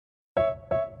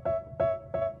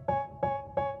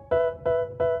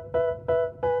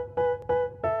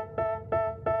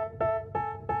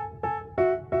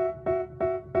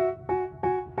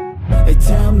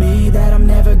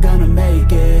gonna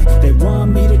make it. They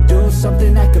want me to do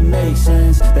something that could make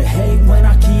sense. They hate when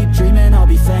I keep dreaming I'll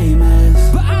be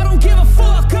famous, but I don't give a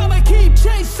fuck, I'ma keep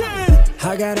chasing.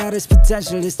 I got all this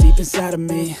potential that's deep inside of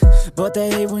me, but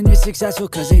they hate when you're successful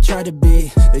cause they try to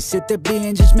be. They sit there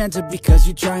being judgmental because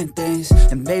you're trying things,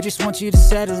 and they just want you to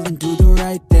settle and do the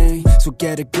right thing. So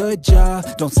get a good job,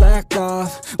 don't slack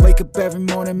off. Wake up every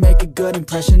morning, make a good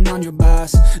impression on your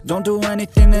boss. Don't do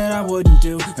anything that I wouldn't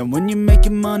do, and when you're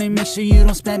making money, make sure you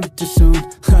don't spend it too soon.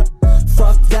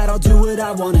 Fuck that, I'll do what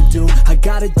I wanna do. I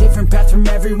got a different path from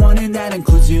everyone, and that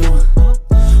includes you.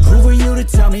 Who are you to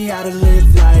tell me how to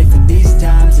live life? In these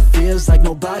times it feels like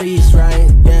nobody's right,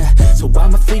 yeah. So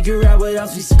I'ma figure out what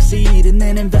else we succeed, and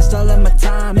then invest all of my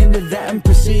time into that and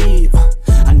proceed.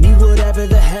 I need whatever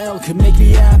the hell could make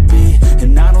me happy,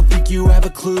 and I don't think you have a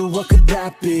clue what could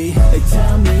that be. They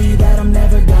tell me that I'm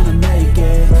never gonna make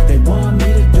it. They want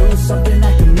me to do something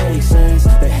that can make sense.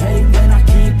 They hate when I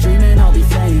keep dreaming I'll be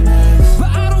famous, but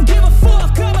I don't give a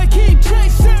fuck, I'ma keep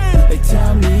chasing. They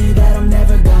tell me that I'm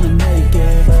never gonna make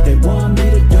it. They want me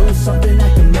to do something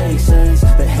that can make sense.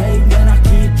 They hate when I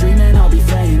keep dreaming I'll be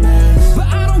famous, but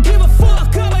I don't give a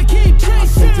fuck, I'ma keep chasing. I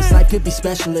think this life could be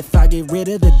special if I get rid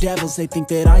of the devils. They think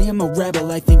that I am a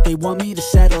rebel, I think they want me to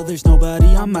settle. There's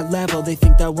nobody on my level, they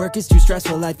think that work is too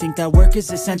stressful. I think that work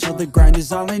is essential, the grind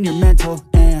is all in your mental.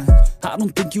 And I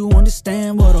don't think you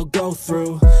understand what I'll go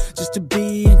through just to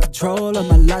be in control of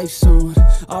my life soon.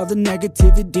 All the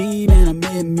negativity, man, I'm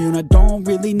immune. I don't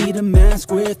really need a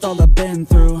mask with all I've been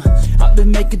through. I've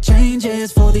been making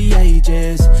changes for the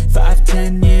ages.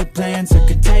 5-10 year plans are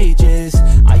contagious.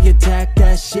 I attack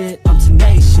that shit, I'm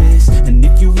tenacious. And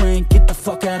if you ain't, get the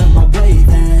fuck out of my way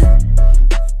then.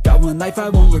 Got one life, I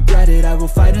won't regret it. I will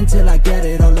fight until I get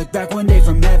it. I'll look back one day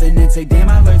from heaven and say, damn,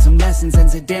 I learned some lessons. And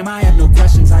say, damn, I have no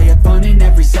questions. I had fun in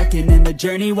every second, and the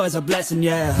journey was a blessing,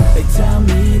 yeah. They tell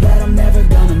me that I'm never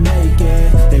gonna make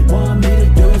it. They want me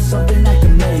to do something that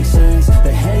can make sense.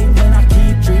 They hate when I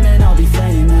keep dreaming I'll be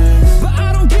famous, but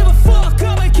I don't give a fuck,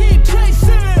 I'ma keep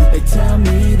chasing. They tell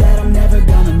me that I'm never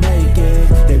gonna make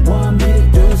it. They want me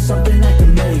to do something that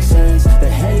can make sense.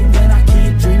 They hate when I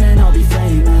keep dreaming I'll be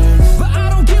famous, but I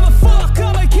don't give a fuck,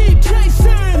 I'ma keep chasing.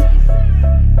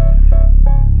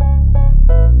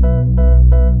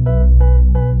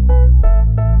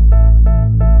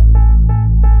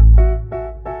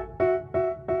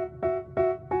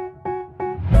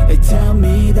 They tell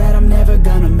me that I'm never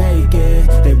gonna make it.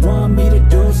 They want me to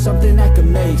do something that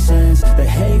can make sense. They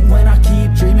hate when I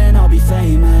keep dreaming I'll be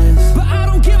famous, but I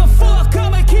don't give a fuck,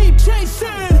 I'ma keep chasing.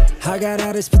 I got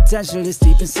all this potential that's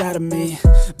deep inside of me,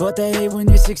 but they hate when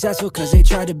you're successful cause they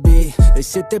try to be. They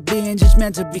sit there being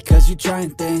judgmental because you're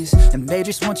trying things, and they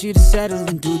just want you to settle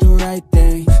and do the right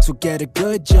thing. So get a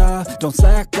good job, don't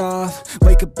slack off.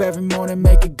 Wake up every morning,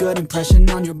 make a good impression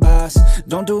on your boss.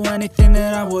 Don't do anything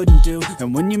that I wouldn't do,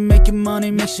 and when you're making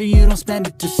money, make sure you don't spend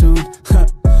it too soon.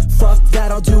 Fuck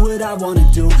that, I'll do what I wanna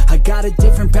do. I got a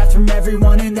different path from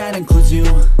everyone, and that includes you.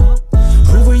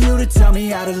 Who are you to tell me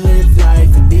how to live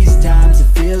life? In these times it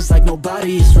feels like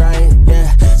nobody's right,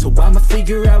 yeah. So I'ma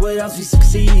figure out what else we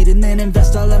succeed, and then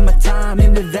invest all of my time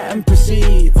into that and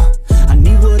proceed. I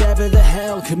need whatever the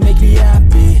hell could make me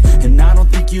happy, and I don't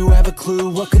think you have a clue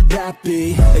what could that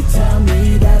be. They tell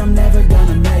me that I'm never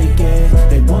gonna make it.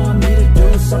 They want me to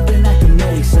do something that can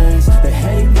make sense. They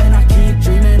hate when I keep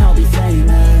dreaming I'll be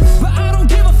famous, but I don't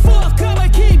give a fuck, I'ma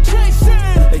keep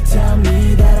chasing. They tell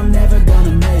me that I'm never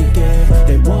gonna make it.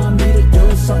 They want me to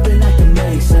do something that can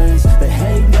make sense. They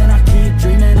hate when I keep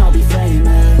dreaming I'll be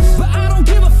famous, but I don't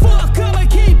give a fuck, I'ma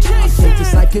keep chasing. I think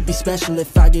this life could be special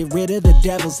if I get rid of the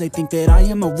devils. They think that I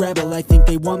am a rebel, I think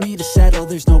they want me to settle.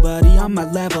 There's nobody on my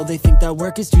level, they think that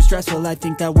work is too stressful. I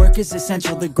think that work is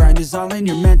essential, the grind is all in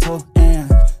your mental.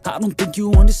 And I don't think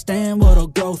you understand what I'll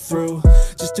go through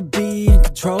just to be in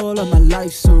control of my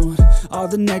life soon. All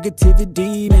the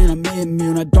negativity, man, I'm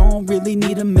immune. I don't really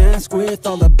need a mask with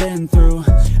all I've been through.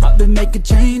 I've been making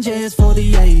changes for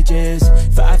the ages.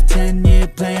 5-10 year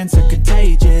plans are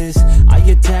contagious. I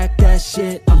attack that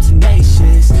shit, I'm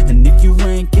tenacious. And if you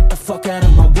ain't, get the fuck out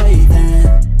of my way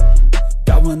then.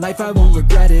 Got one life, I won't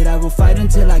regret it. I will fight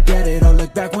until I get it. I'll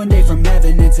look back one day from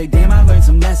heaven and say, damn, I learned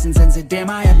some lessons. And say, damn,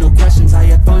 I have no questions. I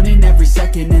had fun in every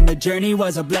second, and the journey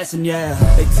was a blessing, yeah.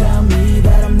 They tell me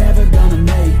that I'm never gonna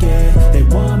make it. They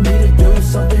want me to do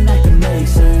something that can make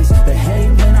sense. They hate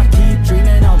when I keep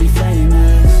dreaming I'll be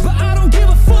famous, but I don't give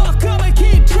a fuck, I'ma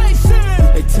keep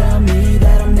chasing. They tell me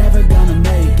that I'm never gonna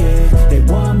make it. They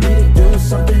want me to do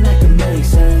something that can make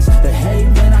sense. They hate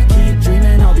when I keep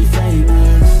dreaming I'll be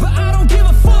famous, but I don't give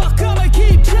a fuck, I'ma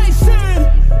keep chasing.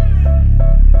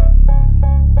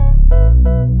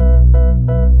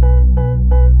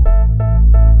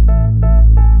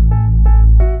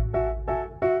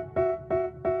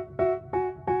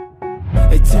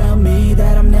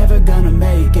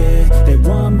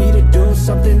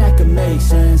 can make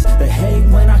sense. They hate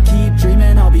when I keep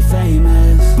dreaming I'll be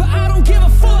famous, but I don't give a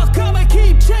fuck, I'ma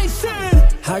keep chasing.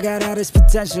 I got all this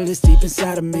potential that's deep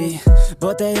inside of me,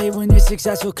 but they hate when you're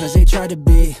successful cause they try to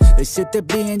be. They sit there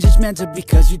being judgmental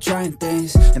because you're trying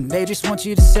things, and they just want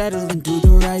you to settle and do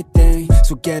the right thing.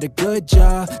 So get a good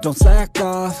job, don't slack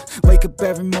off. Wake up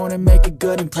every morning, make a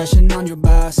good impression on your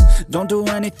boss. Don't do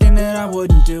anything that I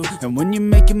wouldn't do, and when you're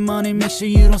making money, make sure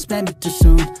you don't spend it too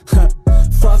soon.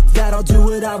 Fuck that, I'll do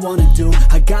what I wanna do.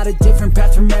 I got a different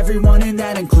path from everyone, and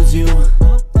that includes you.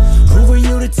 Who are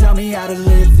you to tell me how to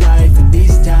live life? In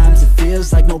these times it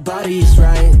feels like nobody is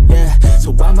right, yeah.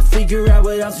 So I'ma figure out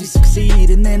what else we succeed,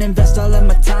 and then invest all of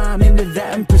my time into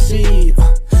that and proceed.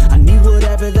 I need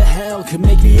whatever the hell could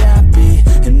make me happy,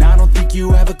 and I don't think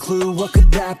you have a clue what could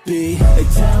that be. They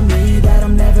tell me that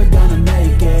I'm never gonna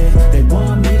make it. They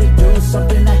want me to do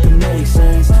something that can make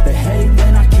sense. They hate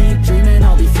when I keep dreaming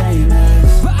I'll be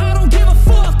famous, but I don't give a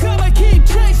fuck, I'ma keep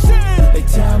chasing. They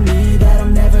tell me that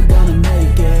I'm never gonna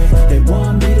make it. They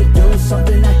want me to do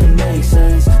something that can make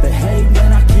sense. They hate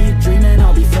when I keep dreaming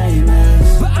I'll be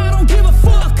famous, but I don't give a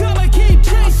fuck, I'ma keep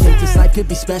chasing. I think this life could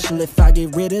be special if I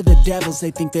get rid of the devils.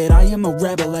 They think that I am a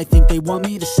rebel, I think they want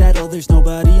me to settle. There's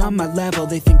nobody on my level.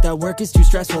 They think that work is too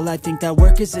stressful, I think that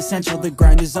work is essential. The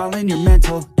grind is all in your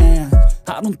mental, and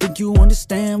I don't think you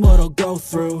understand what I'll go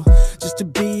through just to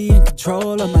be in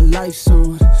control of my life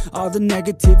soon. All the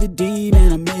negativity,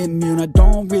 man, I'm immune. I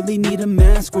don't really need a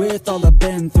mask with all I've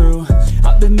been through.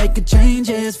 I've been making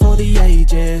changes for the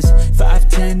ages.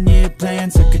 5-10 year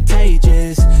plans are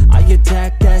contagious. I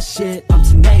attack that shit, I'm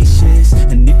tenacious.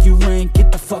 And if you ain't,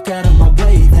 get the fuck out of my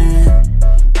way then.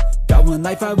 Got one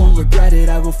life, I won't regret it.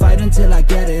 I will fight until I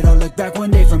get it. I'll look back one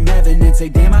day from heaven and say,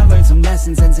 damn, I learned some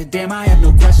lessons. And say, damn, I have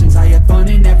no questions. I had fun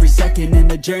in every second,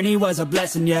 and the journey was a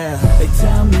blessing, yeah. They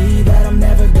tell me that I'm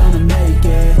never gonna make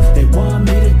it. They want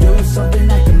me to do something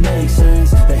that can make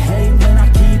sense. They hate when I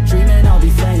keep dreaming I'll be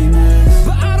famous,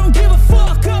 but I don't give a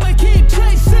fuck, I'ma keep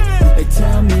chasing. They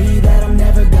tell me that I'm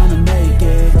never gonna make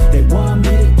it. They want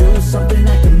me to do something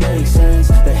that can make sense.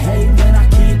 They hate when I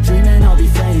keep dreaming I'll be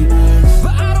famous,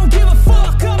 but I don't give a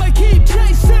fuck, I'ma keep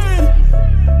chasing.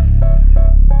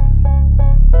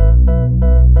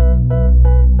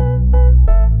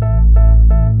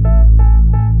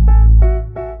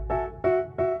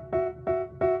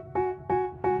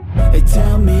 They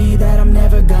tell me that I'm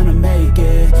never gonna make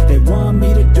it. They want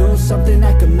me to do something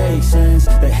that can make sense.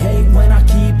 They hate when I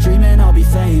keep dreaming I'll be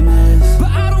famous,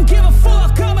 but I don't give a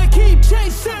fuck, I'ma keep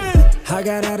chasing. I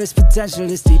got all this potential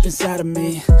that's deep inside of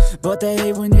me, but they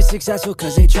hate when you're successful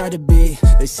cause they try to be.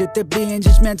 They sit there being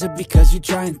judgmental because you're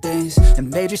trying things,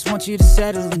 and they just want you to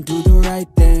settle and do the right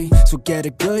thing. So get a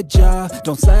good job,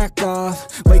 don't slack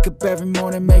off. Wake up every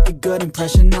morning, make a good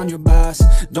impression on your boss.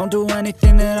 Don't do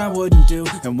anything that I wouldn't do,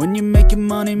 and when you're making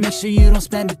money, make sure you don't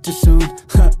spend it too soon.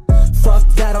 Fuck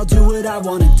that, I'll do what I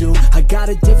wanna do. I got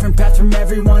a different path from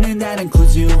everyone, and that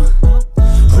includes you.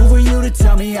 Who are you to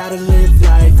tell me how to live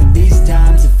life? In these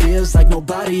times it feels like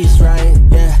nobody is right,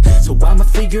 yeah. So I'ma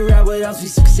figure out what else we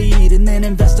succeed, and then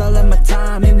invest all of my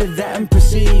time into that and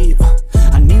proceed.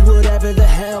 I need whatever the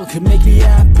hell could make me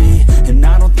happy, and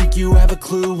I don't think you have a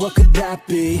clue what could that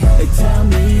be. They tell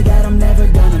me that I'm never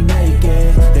gonna make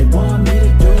it. They want me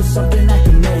to do something that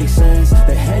can make sense.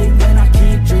 They hate when I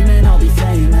keep dreaming I'll be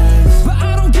famous, but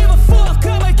I don't give a fuck,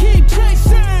 I'ma keep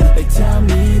chasing. They tell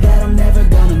me that I'm never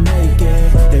gonna make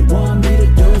it. They want me to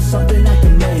do something that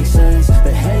can make sense.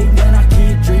 They hate when I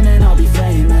keep dreaming I'll be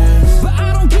famous, but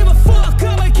I don't give a fuck,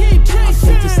 I'ma keep chasing. I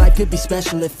think this life could be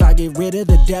special if I get rid of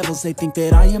the devils. They think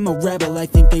that I am a rebel, I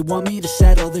think they want me to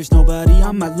settle. There's nobody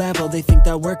on my level. They think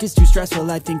that work is too stressful,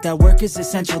 I think that work is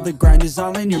essential. The grind is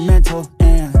all in your mental,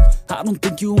 and I don't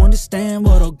think you understand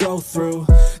what I'll go through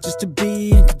just to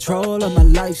be in control of my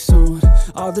life soon.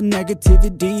 All the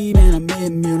negativity, man, I'm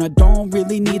immune. I don't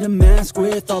really need a mask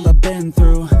with all I've been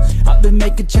through. I've been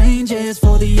making changes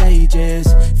for the ages.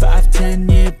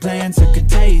 5-10 year plans are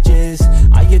contagious.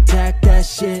 I attack that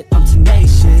shit, I'm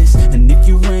tenacious. And if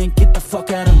you ain't, get the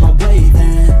fuck out of my way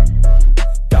then.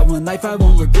 Got one life, I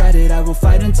won't regret it. I will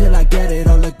fight until I get it.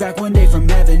 I'll look back one day from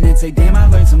heaven and say, damn, I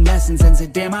learned some lessons. And say,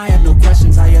 damn, I have no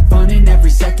questions. I had fun in every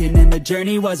second, and the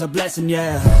journey was a blessing,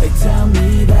 yeah. They tell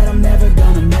me that I'm never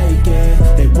gonna make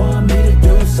it. They want me to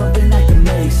do something that can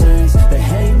make sense. They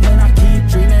hate when I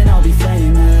keep dreaming I'll be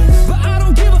famous, but I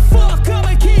don't give a fuck,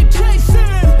 I'ma keep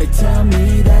chasing. They tell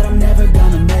me that I'm never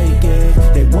gonna make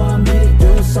it. They want me to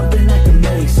do something that can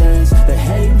make sense. They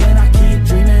hate when I keep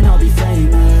dreaming I'll be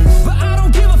famous, but I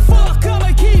don't give a fuck,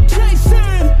 I'ma keep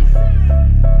chasing.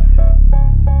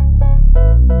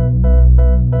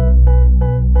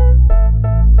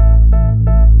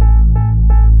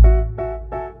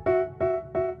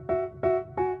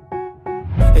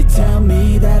 They tell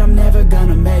me that I'm never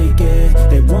gonna make it.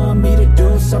 They want me to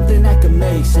do something that could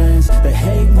make sense. They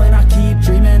hate when I keep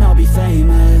dreaming I'll be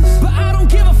famous, but I don't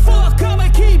give a fuck, I'ma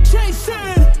keep chasing.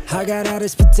 I got all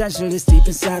this potential that's deep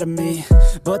inside of me,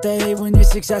 but they hate when you're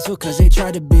successful cause they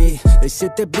try to be. They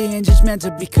sit there being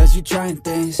judgmental because you're trying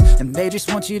things, and they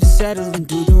just want you to settle and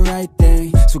do the right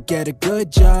thing. So get a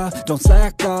good job, don't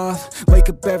slack off. Wake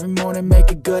up every morning, make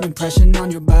a good impression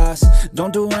on your boss.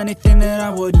 Don't do anything that I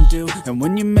wouldn't do, and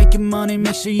when you're making money,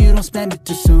 make sure you don't spend it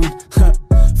too soon.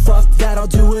 Fuck that, I'll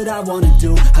do what I wanna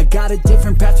do. I got a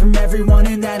different path from everyone,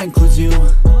 and that includes you.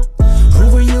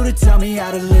 Who are you to tell me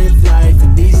how to live life?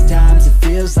 In these times it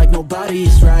feels like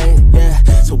nobody's right, yeah.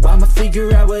 So I'ma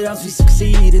figure out what else we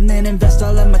succeed, and then invest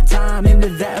all of my time into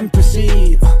that and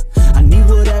proceed. I need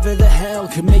whatever the hell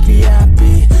could make me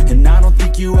happy, and I don't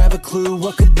think you have a clue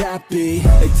what could that be.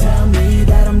 They tell me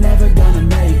that I'm never gonna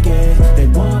make it. They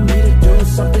want me to do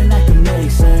something that could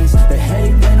make sense. They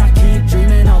hate when I keep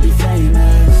dreaming I'll be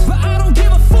famous, but I don't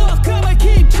give a fuck, I'ma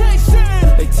keep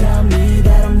chasing. They tell me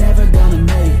that I'm never gonna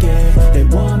make it. They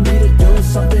want me to do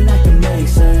something that can make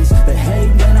sense. They hate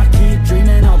when I keep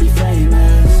dreaming I'll be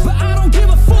famous, but I don't give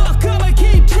a fuck, I'ma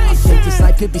keep chasing. I think this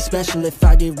life could be special if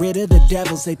I get rid of the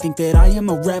devils. They think that I am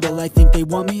a rebel, I think they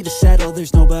want me to settle.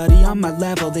 There's nobody on my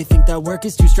level. They think that work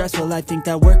is too stressful, I think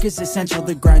that work is essential.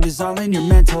 The grind is all in your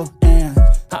mental, and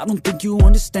I don't think you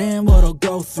understand what I'll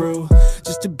go through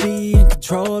just to be in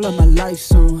control of my life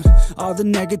soon. All the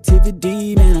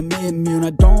negativity, man, I'm immune.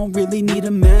 I don't really need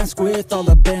a mask with all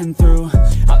I've been through.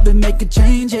 I've been making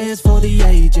changes for the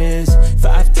ages.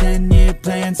 5-10 year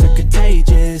plans are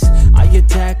contagious. I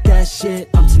attack that shit,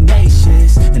 I'm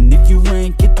tenacious. And if you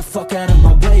ain't, get the fuck out of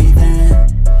my way then.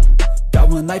 Got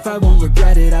one life, I won't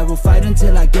regret it. I will fight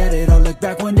until I get it. I'll look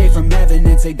back one day from heaven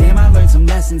and say, damn, I learned some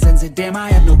lessons. And say, damn, I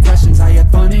had no questions. I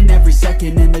had fun in every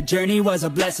second, and the journey was a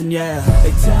blessing, yeah.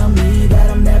 They tell me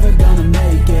that I'm never gonna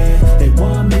make it. They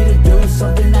want me to do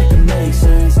something that can make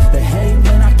sense. They hate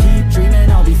when I keep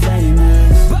dreaming I'll be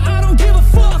famous, but I don't give a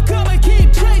fuck, I'ma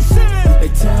keep chasing. They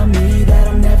tell me that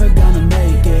I'm never gonna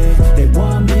make it. They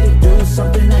want me to do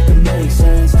something that can make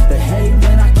sense. They hate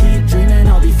when I keep dreaming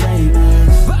I'll be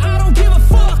famous, but I don't give a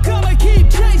fuck, I'ma keep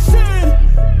chasing.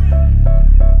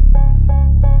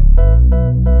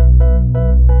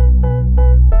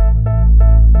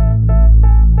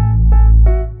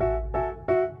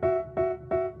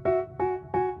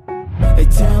 They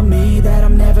tell me that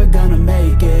I'm never gonna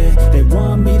make it. They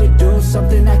want me to do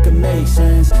something that can make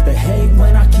sense. They hate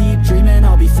when I keep dreaming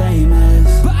I'll be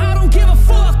famous, but I don't give a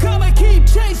fuck, I'ma keep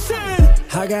chasing.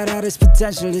 I got all this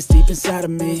potential that's deep inside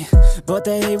of me, but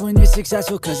they hate when you're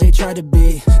successful cause they try to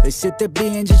be. They sit there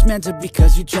being judgmental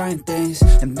because you're trying things,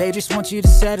 and they just want you to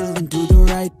settle and do the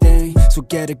right thing. So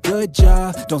get a good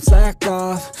job, don't slack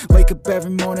off. Wake up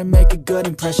every morning, make a good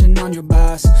impression on your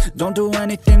boss. Don't do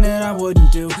anything that I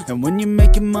wouldn't do, and when you're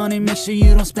making money, make sure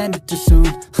you don't spend it too soon.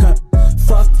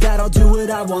 Fuck that, I'll do what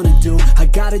I wanna do. I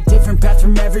got a different path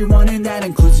from everyone, and that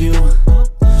includes you.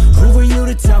 Who are you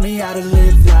to tell me how to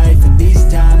live life? In these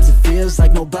times it feels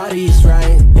like nobody's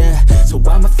right, yeah. So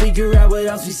I'ma figure out what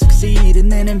else we succeed,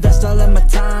 and then invest all of my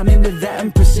time into that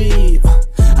and proceed.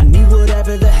 I need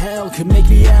whatever the hell could make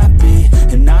me happy,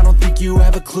 and I don't think you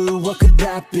have a clue what could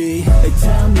that be. They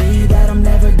tell me that I'm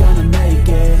never gonna make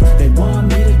it. They want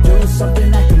me to do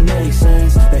something that can make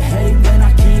sense. They hate when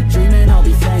I keep dreaming I'll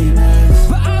be famous,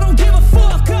 but I don't give a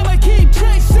fuck, I'ma keep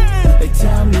chasing. They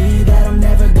tell me that I'm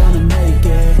never gonna make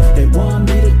it. They want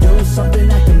me to do something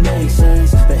that can make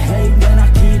sense. They hate when I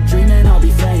keep dreaming I'll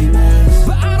be famous,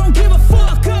 but I don't give a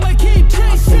fuck, I'ma keep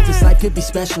chasing. I think this life could be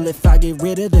special if I get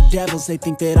rid of the devils. They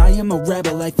think that I am a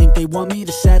rebel, I think they want me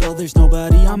to settle. There's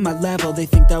nobody on my level. They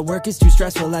think that work is too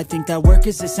stressful, I think that work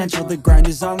is essential. The grind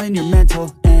is all in your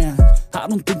mental, and I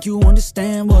don't think you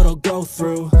understand what I'll go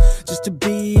through just to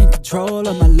be in control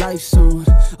of my life soon.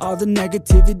 All the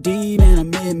negativity, man,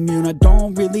 I'm immune. I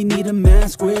don't really need a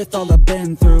mask with all I've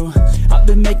been through. I've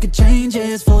been making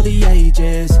changes for the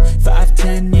ages.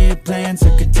 5-10 year plans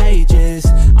are contagious.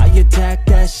 I attack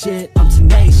that shit, I'm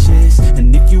tenacious.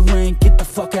 And if you ain't, get the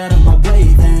fuck out of my way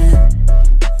then.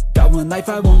 Got one life,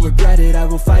 I won't regret it. I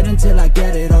will fight until I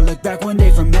get it. I'll look back one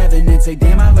day from heaven and say,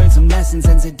 damn, I learned some lessons.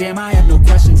 And say, damn, I have no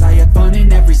questions. I had fun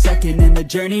in every second, and the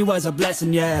journey was a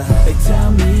blessing, yeah. They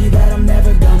tell me that I'm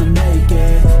never gonna make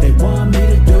it. They want me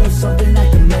to do something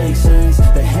that can make sense.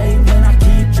 They hate when I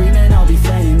keep dreaming I'll be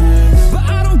famous, but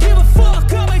I don't give a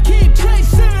fuck, I'ma keep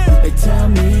chasing. They tell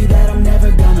me that I'm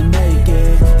never gonna make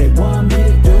it. They want me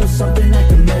to do something that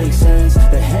can make sense.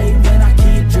 They hate when I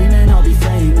keep dreaming I'll be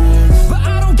famous, but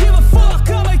I don't give a fuck,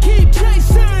 I'ma keep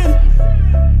chasing.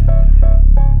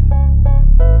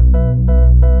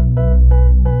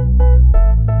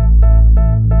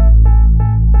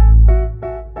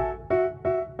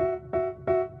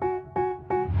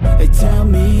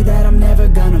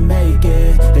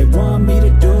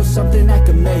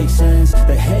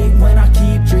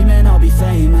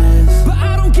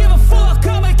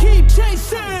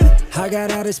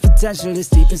 this potential that's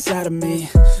deep inside of me,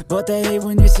 but they hate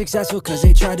when you're successful cause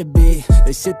they try to be.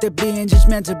 They sit there being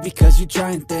judgmental because you're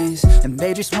trying things, and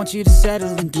they just want you to settle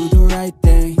and do the right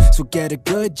thing. So get a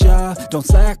good job, don't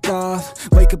slack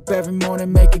off. Wake up every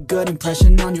morning, make a good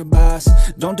impression on your boss.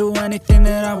 Don't do anything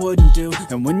that I wouldn't do,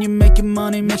 and when you're making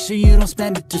money, make sure you don't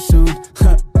spend it too soon.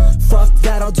 Fuck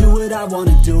that, I'll do what I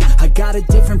wanna do. I got a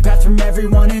different path from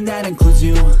everyone, and that includes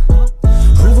you.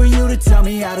 Who are you to tell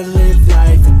me how to live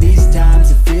life? In these times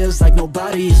it feels like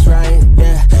nobody's right,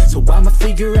 yeah. So I'ma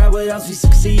figure out what else we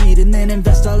succeed, and then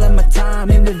invest all of my time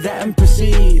into that and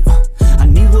proceed. I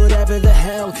need whatever the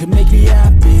hell could make me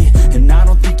happy, and I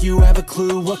don't think you have a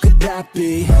clue what could that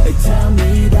be. They tell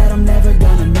me that I'm never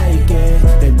gonna make it.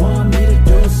 They want me to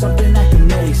do something that can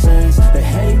make sense. They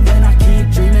hate when I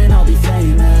keep dreaming I'll be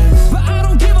famous, but I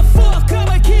don't give a fuck,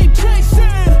 I'ma keep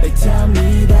chasing. They tell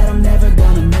me that I'm never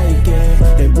gonna make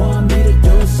it. They want me to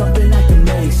do something that can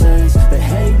make sense. They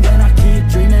hate when I keep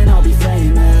dreaming I'll be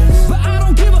famous, but I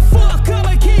don't give a fuck,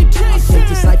 I'ma keep chasing. I think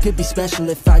this life could be special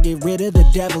if I get rid of the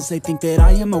devils. They think that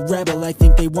I am a rebel, I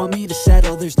think they want me to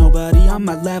settle. There's nobody on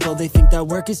my level, they think that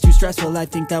work is too stressful. I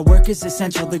think that work is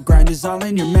essential, the grind is all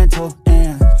in your mental.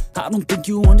 And I don't think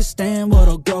you understand what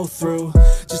I'll go through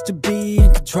just to be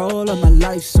in control of my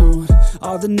life soon.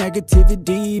 All the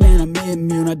negativity, man, I'm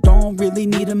immune. I don't really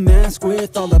need a mask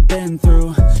with all I've been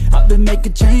through. I've been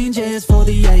making changes for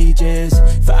the ages.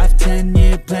 5-10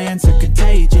 year plans are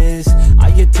contagious. I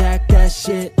attack that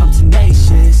shit, I'm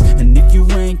tenacious. And if you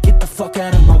ain't, get the fuck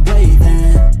out of my way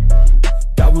then.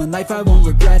 Got one life, I won't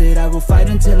regret it. I will fight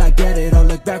until I get it. I'll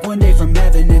look back one day from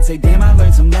heaven and say, damn, I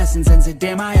learned some lessons. And say,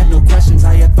 damn, I have no questions.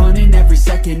 I had fun in every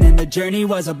second, and the journey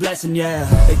was a blessing, yeah.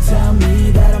 They tell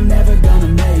me that I'm never gonna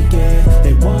make it.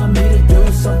 They want me to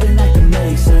do something that can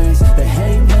make sense. They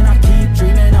hate when I keep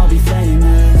dreaming I'll be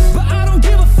famous, but I don't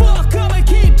give a fuck, I'ma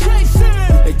keep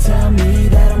chasing. They tell me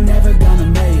that I'm never gonna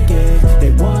make it.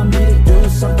 They want me to do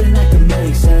something that can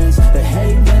make sense. They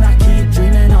hate when I keep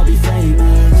dreaming I'll be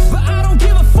famous, but I don't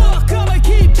give a fuck, I'ma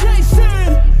keep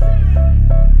chasing.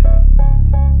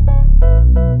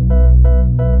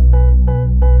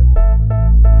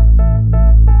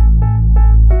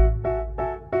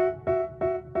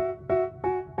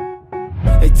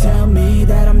 They tell me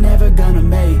that I'm never gonna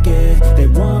make it. They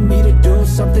want me to do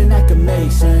something that can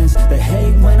make sense. They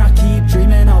hate when I keep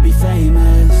dreaming I'll be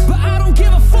famous, but I don't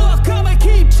give a fuck, I'ma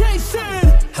keep chasing.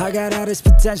 I got all this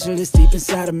potential that's deep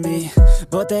inside of me,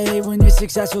 but they hate when you're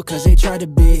successful cause they try to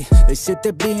be. They sit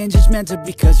there being judgmental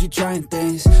because you're trying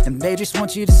things, and they just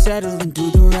want you to settle and do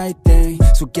the right thing.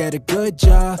 So get a good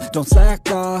job, don't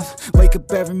slack off. Wake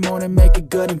up every morning, make a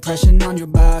good impression on your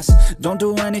boss. Don't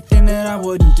do anything that I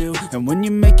wouldn't do, and when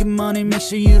you're making money, make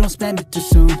sure you don't spend it too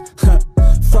soon.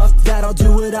 Fuck that, I'll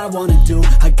do what I wanna do.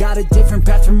 I got a different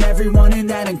path from everyone, and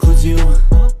that includes you.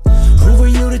 Who are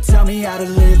you to tell me how to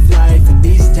live life? In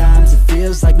these times it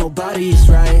feels like nobody's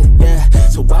right, yeah.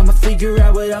 So I'ma figure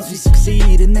out what else we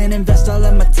succeed, and then invest all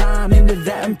of my time into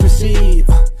that and proceed.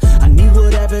 I need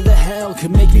whatever the hell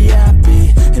could make me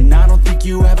happy, and I don't think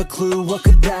you have a clue what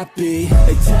could that be.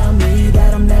 They tell me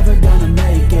that I'm never gonna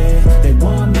make it. They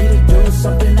want me to do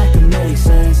something that can make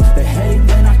sense. They hate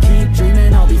when I keep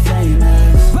dreaming I'll be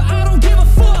famous, but I don't give a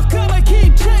fuck, I'ma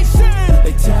keep chasing.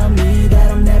 They tell me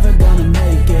that I'm never gonna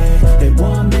make it. They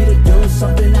want me to do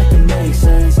something that can make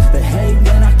sense. They hate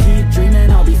when I keep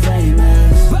dreaming I'll be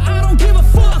famous, but I don't give a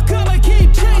fuck, I'ma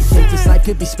keep chasing. I think this life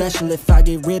could be special if I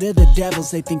get rid of the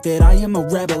devils. They think that I am a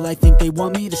rebel, I think they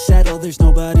want me to settle. There's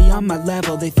nobody on my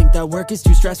level, they think that work is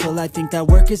too stressful. I think that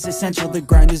work is essential, the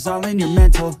grind is all in your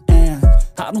mental. And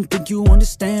I don't think you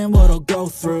understand what I'll go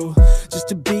through just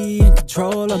to be in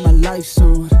control of my life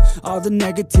soon. All the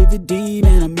negativity,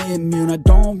 man, I'm immune. I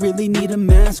don't really need a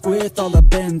mask with all I've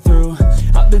been through.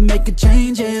 I've been making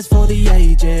changes for the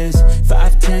ages.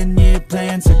 5-10 year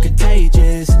plans are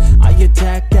contagious. I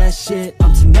attack that shit,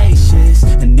 I'm tenacious.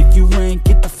 And if you ain't,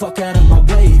 get the fuck out of my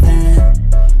way then.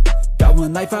 Got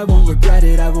one life, I won't regret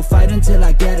it. I will fight until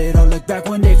I get it. I'll look back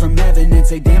one day from heaven and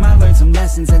say, damn, I learned some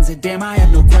lessons. And say, damn, I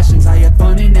have no questions. I had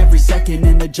fun in every second,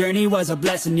 and the journey was a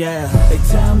blessing, yeah. They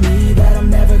tell me that I'm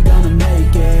never gonna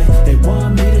make it. They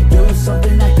want me to do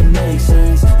something that can make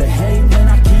sense. They hate when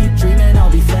I keep dreaming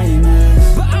I'll be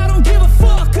famous, but I don't give a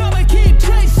fuck, I'ma keep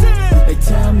chasing. They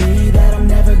tell me that I'm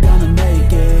never gonna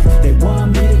make it. They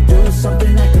want me to do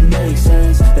something that can make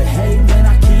sense. They hate when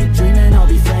I keep dreaming I'll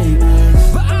be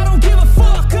famous, but I don't give a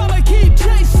fuck, I'ma keep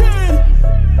chasing.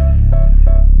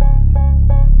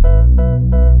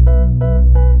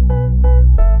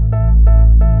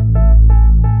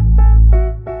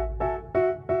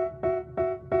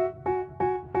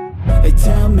 They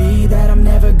tell me that I'm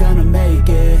never gonna make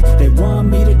it. want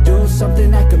me to do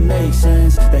something that could make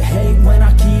sense. They hate when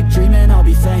I keep dreaming I'll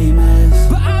be famous,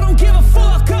 but I don't give a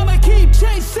fuck, I'ma keep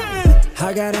chasing.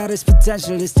 I got all this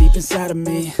potential that's deep inside of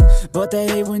me, but they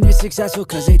hate when you're successful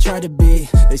cause they try to be.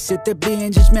 They sit there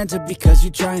being judgmental because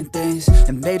you're trying things,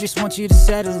 and they just want you to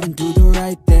settle and do the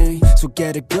right thing. So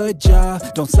get a good job,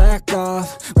 don't slack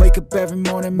off. Wake up every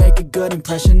morning, make a good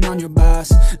impression on your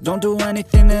boss. Don't do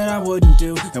anything that I wouldn't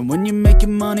do, and when you're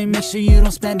making money, make sure you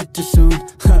don't spend it too soon.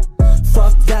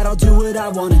 Fuck that, I'll do what I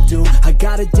wanna do. I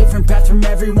got a different path from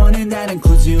everyone, and that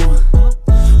includes you.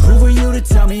 Who are you to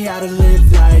tell me how to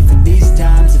live life? In these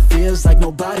times it feels like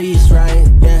nobody's right,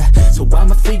 yeah. So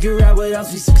I'ma figure out what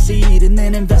else we succeed, and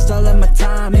then invest all of my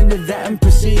time into that and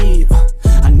proceed.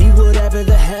 I need whatever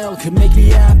the hell could make me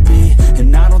happy,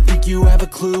 and I don't think you have a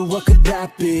clue what could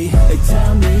that be. They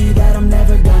tell me that I'm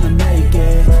never gonna make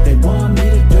it. They want me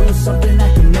to do something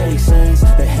that can make sense.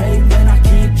 They hate when I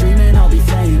keep dreaming I'll be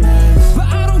famous, but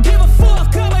I don't give a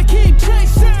fuck, I'ma keep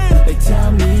chasing. They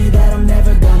tell me that I'm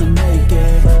never gonna make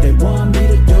it. They want me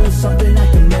to do something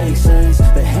that can make sense.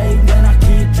 They hate when I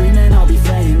keep dreaming I'll be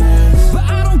famous, but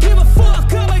I don't give a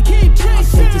fuck, I'ma keep chasing. I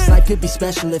think this life could be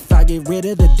special if I get rid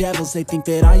of the devils. They think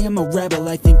that I am a rebel,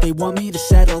 I think they want me to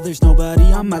settle. There's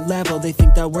nobody on my level. They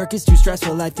think that work is too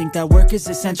stressful, I think that work is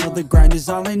essential. The grind is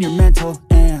all in your mental,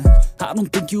 and I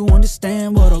don't think you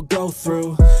understand what I'll go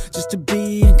through just to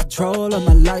be in control of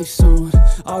my life soon.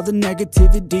 All the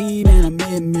negativity, man, I'm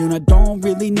immune. I don't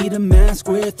really need a mask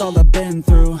with all I've been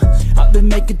through. I've been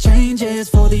making changes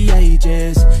for the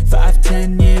ages.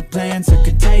 5-10 year plans are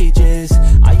contagious.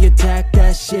 I attack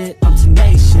that shit, I'm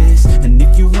tenacious. And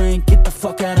if you ain't, get the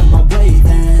fuck out of my way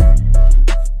then.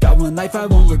 Got one life, I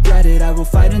won't regret it. I will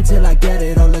fight until I get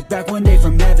it. I'll look back one day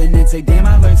from heaven and say, damn,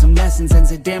 I learned some lessons. And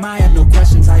say, damn, I had no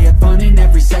questions. I had fun in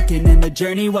every second, and the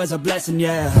journey was a blessing,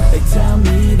 yeah. They tell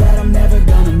me that I'm never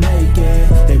gonna make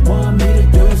it. They want me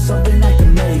to do something that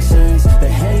can make sense.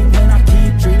 They hate when I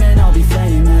keep dreaming I'll be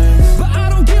famous, but I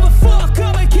don't give a fuck,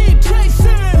 I'ma keep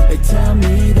chasing. They tell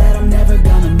me that I'm never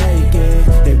gonna make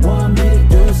it. They want me to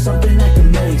do something that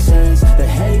can make sense. They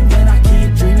hate when I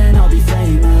keep dreaming I'll be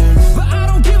famous, but I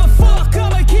don't give a fuck,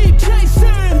 I'ma keep chasing.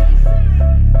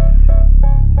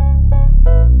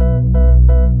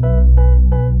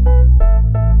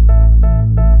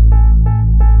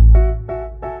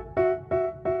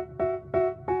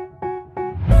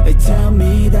 They tell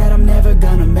me that I'm never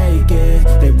gonna make it.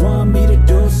 They want me to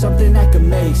do something that can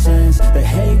make sense. They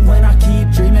hate when I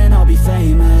keep dreaming I'll be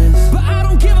famous, but I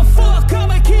don't give a fuck,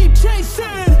 I'ma keep chasing.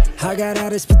 I got all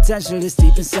this potential that's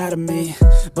deep inside of me,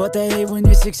 but they hate when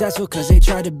you're successful cause they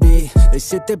try to be. They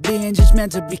sit there being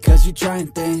judgmental because you're trying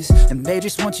things, and they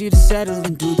just want you to settle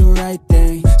and do the right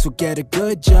thing. So get a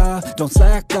good job, don't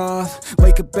slack off.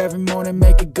 Wake up every morning,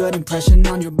 make a good impression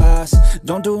on your boss.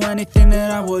 Don't do anything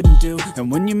that I wouldn't do,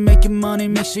 and when you're making money,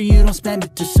 make sure you don't spend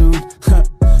it too soon.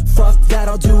 Fuck that,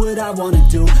 I'll do what I wanna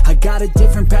do. I got a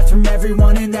different path from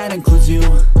everyone, and that includes you.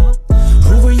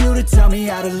 Who are you to tell me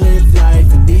how to live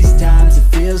life? In these times it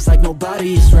feels like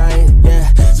nobody's right,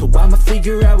 yeah. So I'ma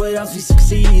figure out what else we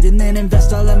succeed, and then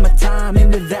invest all of my time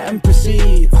into that and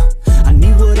proceed. I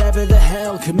need whatever the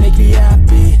hell could make me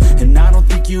happy, and I don't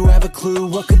think you have a clue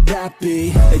what could that be.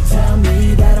 They tell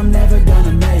me that I'm never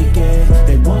gonna make it.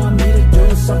 They want me to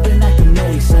do something that can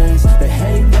make sense. They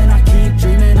hate when I keep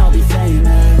dreaming I'll be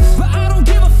famous, but I don't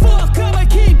give a fuck, I'ma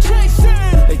keep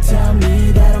chasing. They tell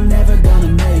me that I'm never gonna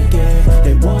make it.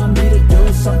 They want me to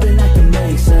do something that can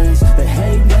make sense. They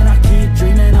hate when I keep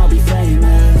dreaming I'll be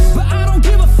famous, but I don't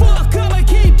give a fuck, I'ma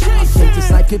keep chasing. I think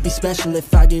this life could be special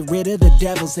if I get rid of the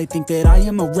devils. They think that I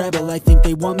am a rebel, I think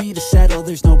they want me to settle.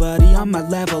 There's nobody on my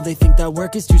level. They think that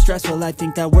work is too stressful, I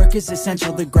think that work is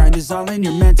essential. The grind is all in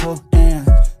your mental, and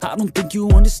I don't think you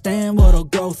understand what I'll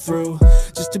go through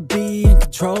just to be in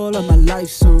control of my life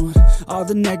soon. All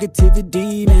the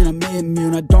negativity, man, I'm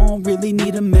immune. I don't really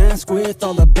need a mask with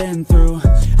all I've been through.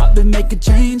 I've been making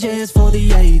changes for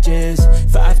the ages.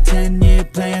 5-10 year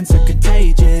plans are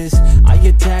contagious. I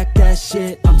attack that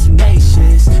shit, I'm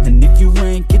tenacious. And if you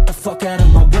ain't, get the fuck out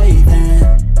of my way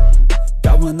then.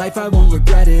 Got one life, I won't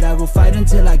regret it. I will fight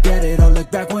until I get it. I'll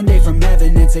look back one day from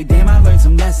heaven and say, damn, I learned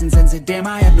some lessons. And say, damn,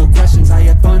 I had no questions. I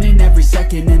had fun in every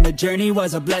second, and the journey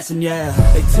was a blessing, yeah.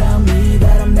 They tell me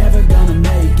that I'm never gonna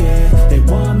make it. They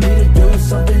want me to do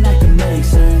something that can make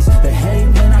sense. They hate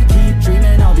when I keep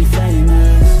dreaming I'll be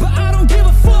famous, but I don't give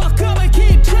a fuck, I'ma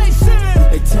keep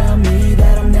chasing. They tell me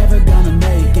that I'm never gonna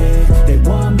make it. They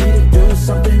want me to do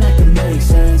something that can make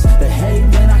sense. They hate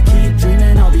when I keep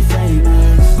dreaming I'll be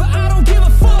famous, but I don't give a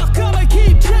fuck, I'ma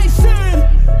keep chasing.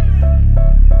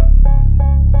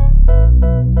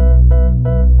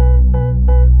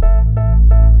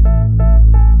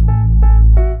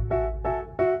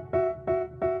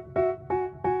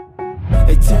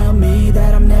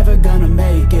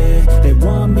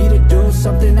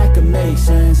 make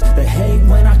sense. They hate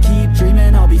when I keep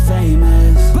dreaming I'll be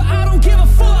famous, but I don't give a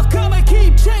fuck, I'ma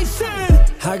keep chasing.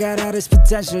 I got all this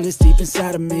potential that's deep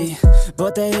inside of me,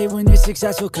 but they hate when you're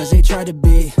successful cause they try to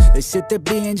be. They sit there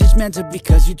being judgmental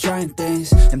because you're trying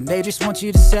things, and they just want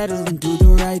you to settle and do the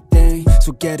right thing.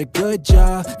 So get a good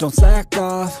job, don't slack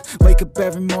off. Wake up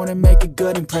every morning, make a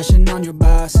good impression on your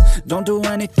boss. Don't do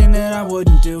anything that I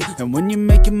wouldn't do, and when you're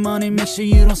making money, make sure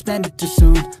you don't spend it too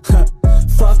soon.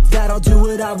 Fuck that, I'll do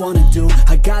what I wanna do.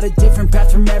 I got a different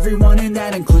path from everyone, and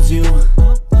that includes you.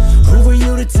 Who are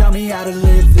you to tell me how to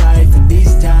live life? In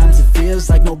these times it feels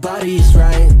like nobody's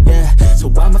right, yeah.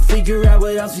 So I'ma figure out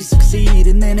what else we succeed,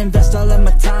 and then invest all of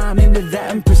my time into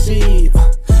that and proceed.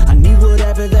 I need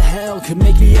whatever the hell could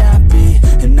make me happy,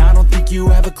 and I don't think you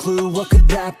have a clue what could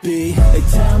that be. They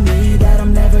tell me that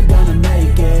I'm never gonna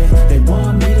make it. They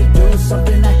want me to do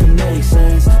something that can make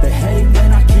sense. They hate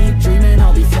when I keep dreaming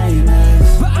I'll be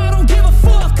famous, but I don't give a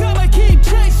fuck, I'ma keep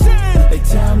chasing. They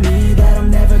tell me that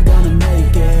I'm never gonna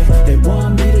make it. They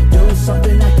want me to do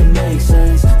something that can make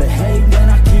sense. They hate when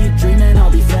I keep dreaming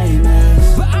I'll be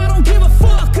famous, but I don't give a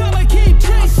fuck, I'ma keep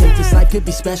chasing. I think this life could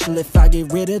be special if I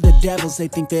get rid of the devils. They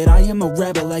think that I am a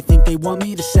rebel, I think they want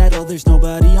me to settle. There's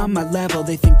nobody on my level,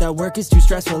 they think that work is too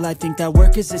stressful. I think that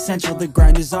work is essential, the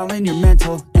grind is all in your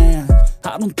mental. And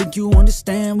I don't think you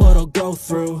understand what I'll go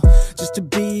through just to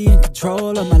be in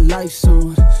control of my life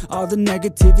soon. All the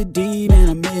negativity, man,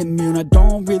 I'm immune. I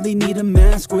don't really need a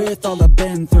mask with all I've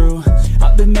been through.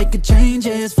 I've been making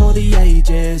changes for the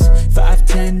ages.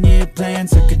 5-10 year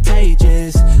plans are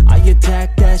contagious. I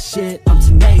attack that shit, I'm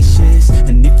tenacious.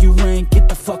 And if you ain't, get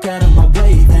the fuck out of my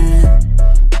way then.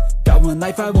 Got one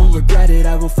life, I won't regret it.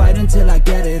 I will fight until I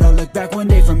get it. I'll look back one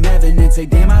day from heaven and say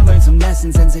damn, I learned some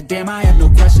lessons. And say damn, I have no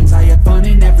questions. I had fun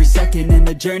in every second, and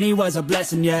the journey was a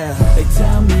blessing, yeah. They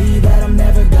tell me that I'm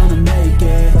never gonna make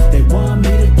it. They want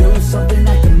me to do something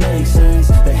that can make sense.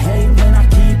 They hate when I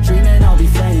keep dreaming I'll be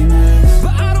famous,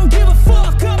 but I don't give a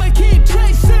fuck, I'ma keep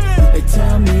chasing. They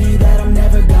tell me that I'm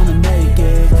never gonna make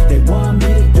it. They want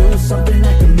me to do something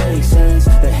that can make sense.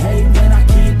 They hate when I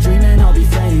keep dreaming I'll be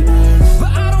famous,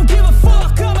 but I don't give a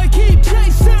fuck, I'ma keep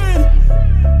chasing.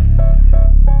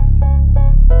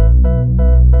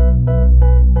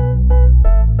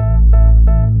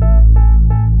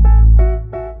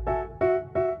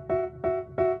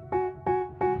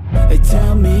 They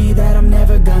tell me that I'm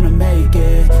never gonna make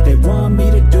it. They want me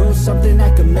to do something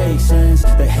that can make sense.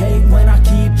 They hate when I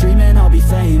keep dreaming I'll be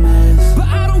famous, but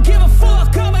I don't give a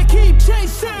fuck, I'ma keep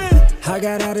chasing. I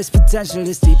got all this potential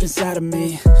that's deep inside of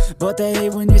me, but they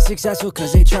hate when you're successful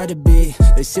cause they try to be.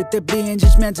 They sit there being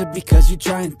judgmental because you're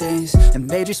trying things, and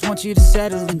they just want you to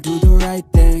settle and do the right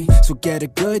thing. So get a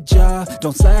good job,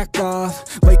 don't slack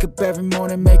off. Wake up every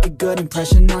morning, make a good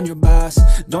impression on your boss.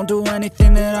 Don't do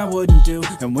anything that I wouldn't do,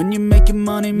 and when you're making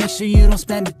money, make sure you don't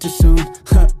spend it too soon.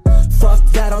 Fuck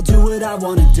that, I'll do what I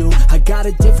wanna do. I got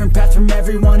a different path from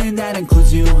everyone, and that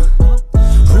includes you.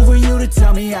 Who are you to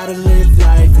tell me how to live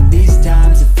life? In these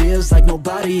times it feels like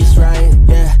nobody's right,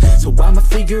 yeah. So I'ma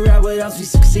figure out what else we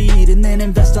succeed, and then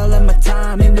invest all of my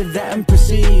time into that and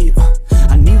proceed.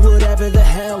 I need whatever the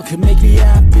hell could make me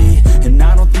happy, and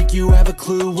I don't think you have a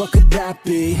clue what could that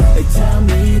be. They tell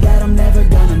me that I'm never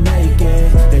gonna make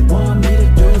it. They want me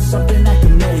to do something that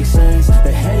can make sense.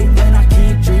 They hate when I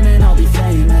keep dreaming I'll be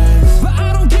famous, but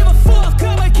I don't give a fuck,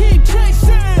 I'ma keep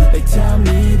chasing. They tell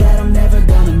me that I'm never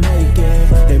gonna make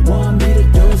it. They want me to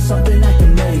do something that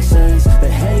can make sense.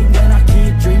 They hate when I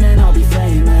keep dreaming I'll be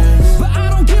famous, but I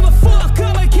don't give a fuck,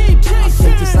 I'ma keep chasing. I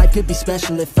think this life could be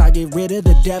special if I get rid of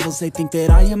the devils. They think that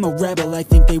I am a rebel, I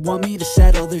think they want me to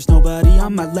settle. There's nobody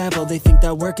on my level, they think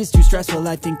that work is too stressful.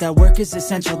 I think that work is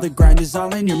essential, the grind is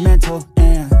all in your mental.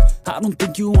 And I don't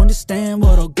think you understand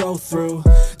what I'll go through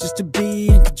just to be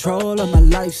in control of my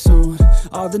life soon.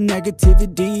 All the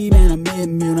negativity, man, I'm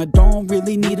immune. I don't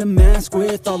really need a mask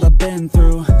with all I've been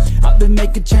through. I've been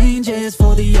making changes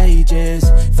for the ages.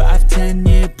 5-10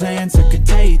 year plans are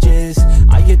contagious.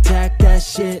 I attack that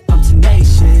shit, I'm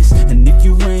tenacious. And if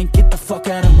you ain't, get the fuck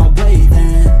out of my way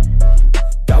then.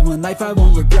 Got one life, I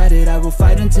won't regret it. I will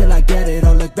fight until I get it.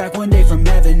 I'll look back one day from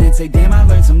heaven and say damn, I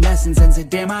learned some lessons. And say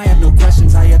damn, I have no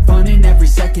questions. I had fun in every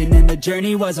second, and the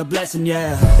journey was a blessing,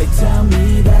 yeah. They tell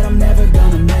me that I'm never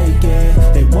gonna make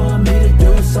it. They want me to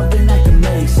do something that can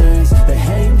make sense. They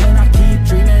hate when I keep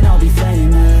dreaming I'll be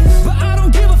famous, but I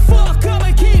don't give a fuck,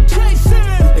 I'ma keep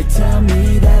chasing. They tell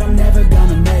me that I'm never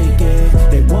gonna make it.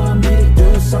 They want me to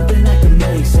do something that can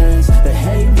make sense. They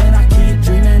hate when I keep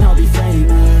dreaming I'll be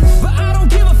famous, but I don't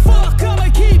give a fuck, I'ma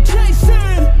keep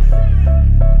chasing.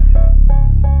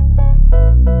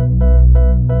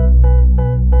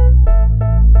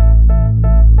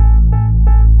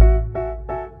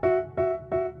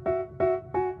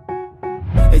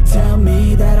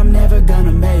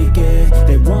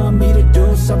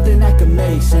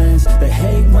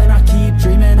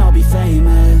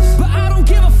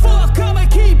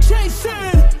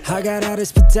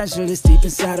 this potential that's deep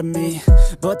inside of me,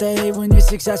 but they hate when you're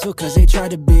successful cause they try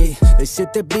to be. They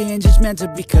sit there being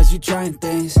judgmental because you're trying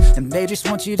things, and they just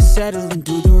want you to settle and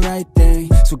do the right thing.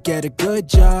 So get a good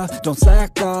job, don't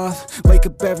slack off. Wake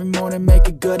up every morning, make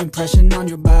a good impression on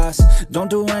your boss. Don't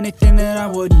do anything that I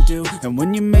wouldn't do, and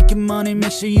when you're making money,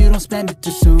 make sure you don't spend it too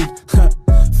soon.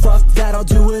 Fuck that, I'll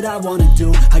do what I wanna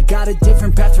do. I got a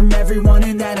different path from everyone,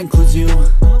 and that includes you.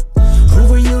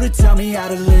 Who are you to tell me how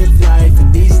to live life?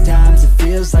 In these times it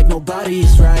feels like nobody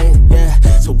is right, yeah.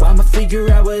 So I'ma figure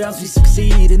out what else we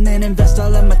succeed, and then invest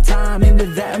all of my time into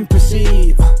that and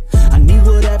proceed. I need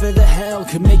whatever the hell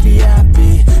could make me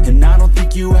happy, and I don't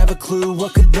think you have a clue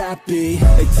what could that be.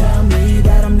 They tell me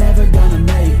that I'm never gonna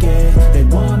make it. They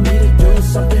want me to do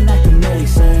something that can make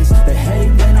sense. They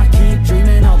hate when I keep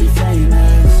dreaming I'll be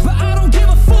famous, but I don't give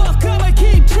a fuck, I'ma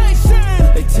keep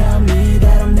chasing. They tell me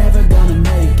that I'm never gonna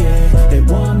make it. They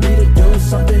want me to do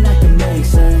something that can make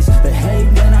sense. They hate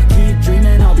when I keep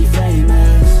dreaming I'll be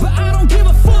famous, but I don't give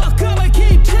a fuck, I'ma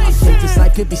keep chasing. I think this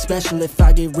life could be special if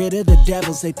I get rid of the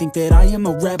devils. They think that I am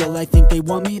a rebel, I think they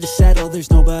want me to settle.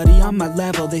 There's nobody on my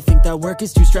level. They think that work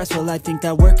is too stressful, I think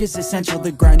that work is essential.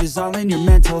 The grind is all in your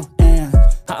mental, and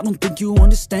I don't think you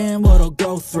understand what I'll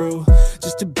go through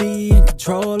just to be in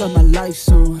control of my life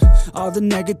soon. All the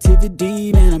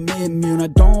negativity, man, I'm immune. I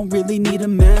don't really need a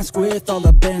mask with all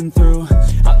I've been through.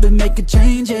 I've been making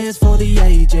changes for the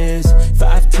ages.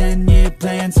 5-10 year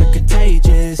plans are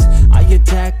contagious. I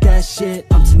attack that shit,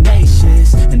 I'm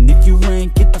tenacious. And if you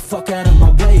ain't, get the fuck out of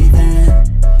my way then.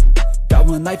 Got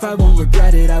one life, I won't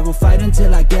regret it. I will fight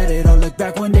until I get it. I'll look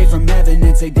back one day from heaven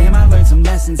and say, damn, I learned some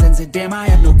lessons. And say, damn, I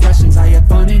have no questions. I had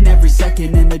fun in every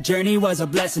second, and the journey was a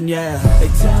blessing, yeah. They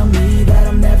tell me that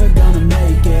I'm never gonna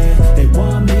make it. They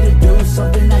want me to do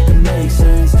something that can make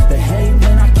sense. They hate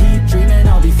when I keep dreaming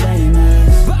I'll be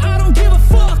famous, but I don't give a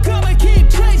fuck, I'ma keep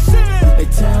chasing. They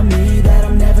tell me that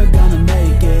I'm never gonna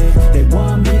make it. They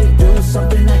want me to do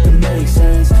something that can make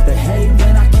sense. They hate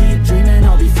when I keep dreaming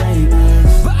I'll be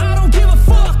famous, but I don't give a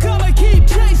fuck, I'ma keep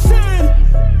chasing.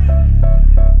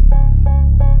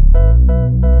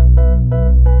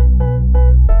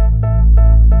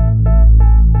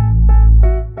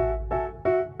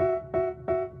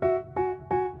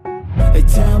 They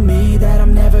tell me that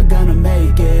I'm never gonna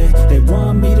make it. They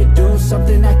want me to do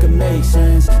something that can make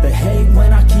sense. They hate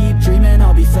when I keep dreaming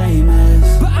I'll be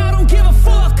famous, but I don't give a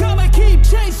fuck, I'ma keep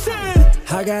chasing.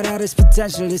 I got all this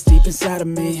potential that's deep inside of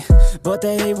me, but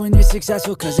they hate when you're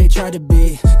successful cause they try to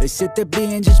be. They sit there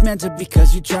being judgmental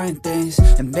because you're trying things,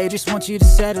 and they just want you to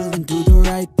settle and do the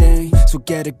right thing. So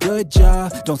get a good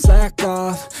job, don't slack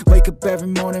off. Wake up every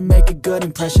morning, make a good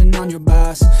impression on your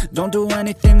boss. Don't do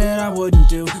anything that I wouldn't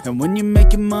do, and when you're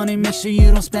making money, make sure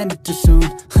you don't spend it too soon.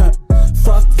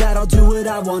 Fuck that, I'll do what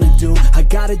I wanna do. I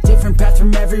got a different path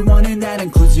from everyone, and that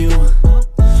includes you.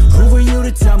 Who are you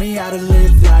to tell me how to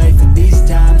live life? In these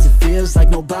times it feels like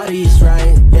nobody is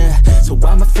right, yeah. So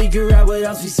I'ma figure out what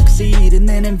else we succeed, and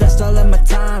then invest all of my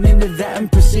time into that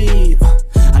and proceed.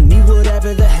 I need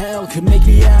whatever the hell could make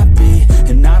me happy,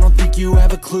 and I don't think you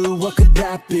have a clue what could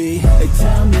that be. They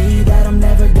tell me that I'm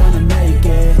never gonna make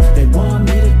it. They want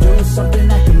me to do something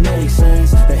that can make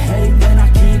sense. They hate when I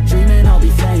keep dreaming I'll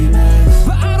be famous,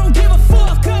 but I don't give a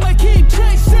fuck, I'ma keep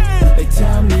chasing. They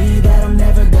tell me that I'm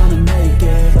never gonna make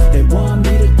it. They want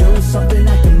me to do something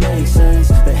that can make sense.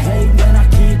 They hate when I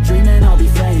keep dreaming I'll be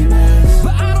famous,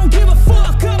 but I don't give a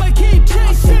fuck, I'ma keep chasing.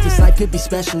 I think this life could be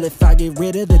special if I get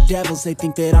rid of the devils. They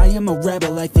think that I am a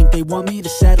rebel, I think they want me to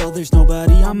settle. There's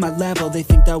nobody on my level. They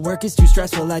think that work is too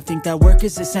stressful, I think that work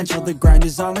is essential. The grind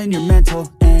is all in your mental,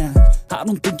 and I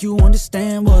don't think you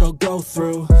understand what I'll go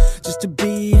through just to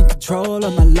be in control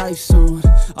of my life soon.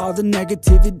 All the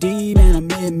negativity, man,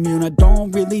 I'm immune. I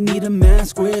don't really need a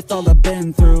mask with all I've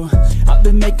been through. I've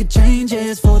been making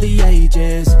changes for the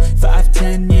ages.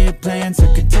 5-10 year plans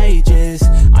are contagious.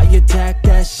 I attack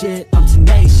that shit, I'm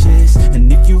tenacious.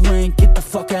 And if you ain't, get the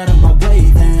fuck out of my way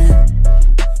then.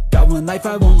 Got one life,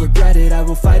 I won't regret it. I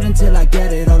will fight until I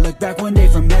get it. I'll look back one day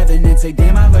from heaven and say,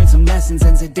 damn, I learned some lessons.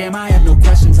 And say, damn, I have no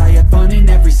questions. I had fun in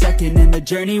every second, and the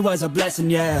journey was a blessing,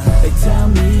 yeah. They tell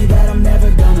me that I'm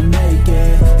never gonna make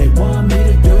it. They want me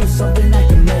to do something that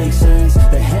can make sense.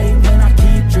 They hate when I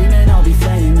keep dreaming I'll be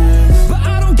famous, but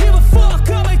I don't give a fuck,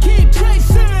 I'ma keep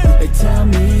chasing. They tell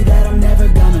me that I'm never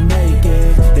gonna make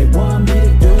it. They want me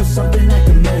to do something that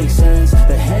can make sense.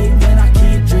 They hate when I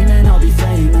keep dreaming I'll be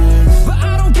famous, but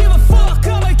I don't give a fuck,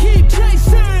 I'ma keep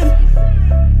chasing.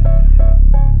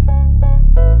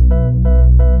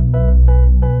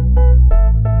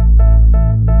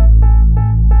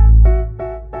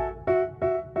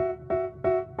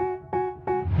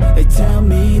 They tell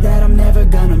me that I'm never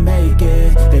gonna make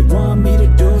it. They want me to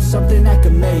do something that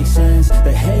could make sense.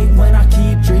 They hate when I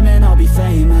keep dreaming I'll be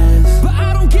famous, but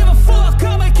I don't give a fuck,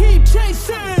 I'ma keep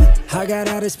chasing. I got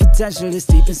all this potential that's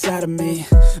deep inside of me,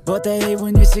 but they hate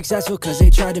when you're successful cause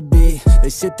they try to be. They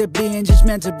sit there being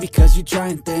judgmental because you're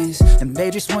trying things, and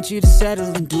they just want you to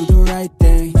settle and do the right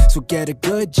thing. So get a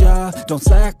good job, don't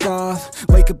slack off.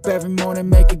 Wake up every morning,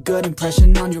 make a good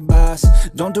impression on your boss.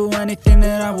 Don't do anything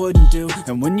that I wouldn't do,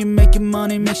 and when you're making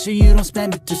money, make sure you don't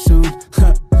spend it too soon.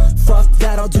 Fuck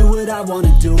that, I'll do what I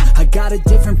wanna do. I got a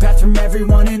different path from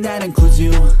everyone, and that includes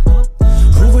you.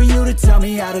 Who are you to tell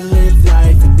me how to live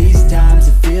life? In these times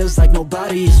it feels like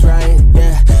nobody's right,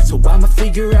 yeah. So I'ma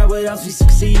figure out what else we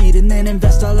succeed, and then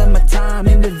invest all of my time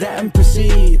into that and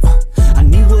proceed. I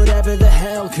need whatever the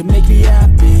hell could make me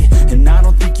happy, and I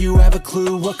don't think you have a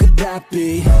clue what could that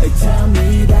be. They tell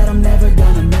me that I'm never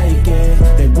gonna make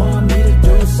it. They want me to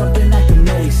do something that can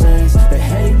make sense. They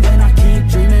hate when I keep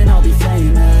dreaming I'll be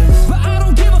famous, but I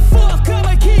don't give a fuck,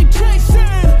 I'ma keep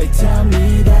chasing. They tell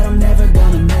me that I'm never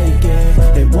gonna make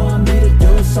it. They want me to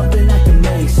do something that can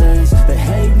make sense. They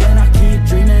hate when I keep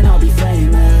dreaming I'll be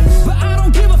famous, but I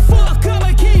don't give a fuck,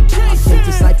 I'ma keep chasing. I think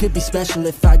this life could be special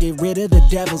if I get rid of the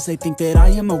devils. They think that I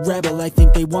am a rebel, I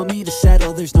think they want me to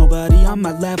settle. There's nobody on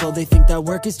my level. They think that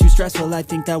work is too stressful, I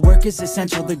think that work is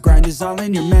essential. The grind is all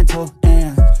in your mental,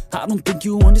 and I don't think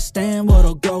you understand what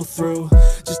I'll go through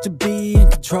just to be in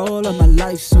control of my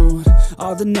life soon.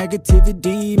 All the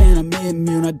negativity, man, I'm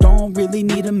immune. I don't really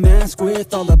need a mask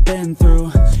with all I've been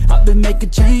through. I've been making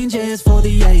changes for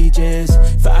the ages.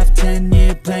 5-10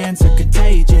 year plans are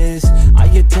contagious. I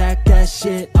attack that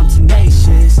shit, I'm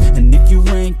tenacious. And if you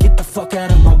ain't, get the fuck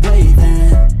out of my way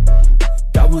then.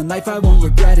 Got one life, I won't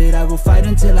regret it. I will fight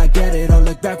until I get it. I'll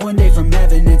look back one day from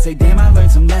heaven and say, damn, I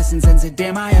learned some lessons. And say,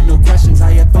 damn, I had no questions.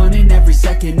 I had fun in every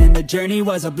second, and the journey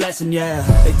was a blessing, yeah.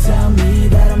 They tell me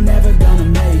that I'm never gonna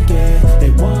make it.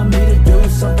 They want me to do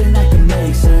something that can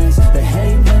make sense. They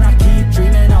hate when I keep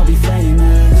dreaming I'll be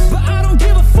famous, but I don't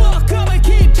give a fuck, I'ma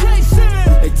keep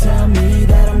chasing. They tell me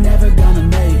that I'm never gonna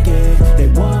make it. They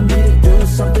want me to do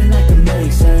something that can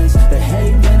make sense. They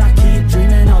hate when I keep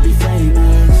dreaming I'll be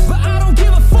famous, but I don't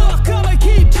give a fuck, I'ma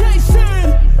keep chasing.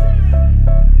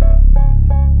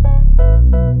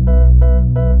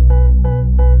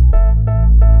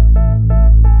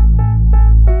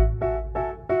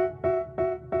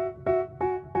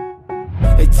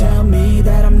 They tell me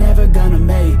that I'm never gonna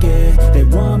make it. They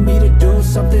want me to do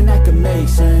something that can make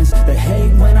sense. They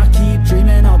hate when I keep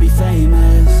dreaming I'll be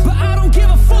famous, but I don't give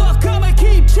a fuck, I'ma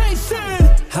keep chasing.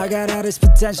 I got all this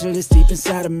potential that's deep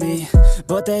inside of me,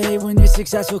 but they hate when you're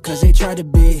successful cause they try to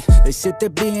be. They sit there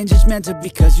being judgmental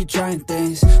because you're trying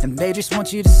things, and they just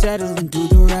want you to settle and do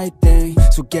the right thing.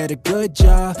 So get a good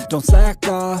job, don't slack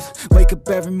off. Wake up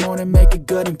every morning, make a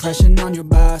good impression on your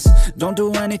boss. Don't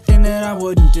do anything that I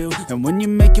wouldn't do, and when you're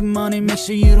making money, make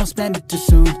sure you don't spend it too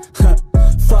soon.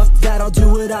 Fuck that, I'll do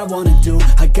what I wanna do.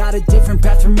 I got a different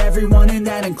path from everyone, and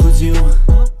that includes you.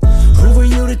 Who are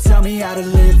you to tell me how to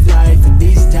live life? In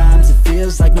these times it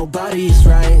feels like nobody's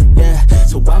right, yeah.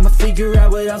 So I'ma figure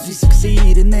out what else we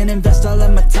succeed, and then invest all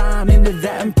of my time into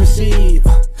that and proceed.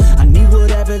 I need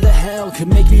whatever the hell could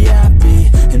make me happy,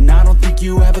 and I don't think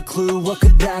you have a clue what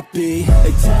could that be.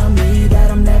 They tell me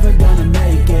that I'm never gonna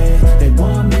make it. They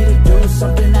want me to do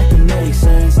something that can make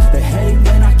sense. They hate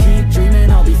when I keep dreaming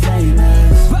I'll be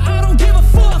famous, but I don't give a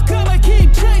fuck, I'ma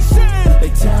keep chasing. They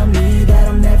tell me that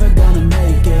I'm never gonna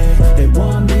make it. They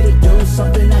want me to do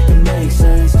something that can make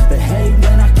sense. They hate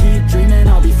when I keep dreaming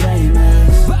I'll be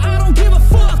famous, but I don't give a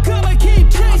fuck, I'ma keep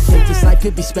chasing. I think this life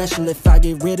could be special if I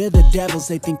get rid of the devils.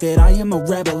 They think that I am a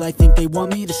rebel, I think they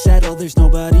want me to settle. There's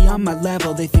nobody on my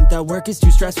level. They think that work is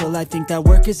too stressful, I think that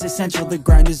work is essential. The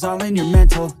grind is all in your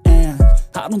mental, and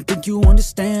I don't think you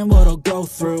understand what I'll go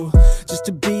through just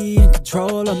to be in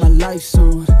control of my life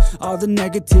soon. All the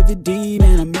negativity,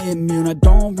 man, I'm immune. I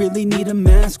don't really need a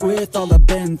mask with all I've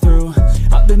been through.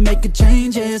 I've been making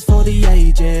changes for the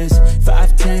ages.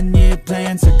 5-10 year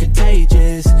plans are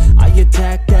contagious. I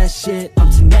attack that shit,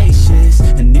 I'm tenacious.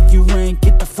 And if you ain't,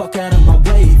 get the fuck out of my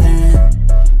way then.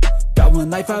 Got one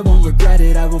life, I won't regret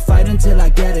it. I will fight until I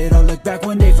get it. I'll look back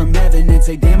one day from heaven and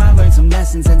say, damn, I learned some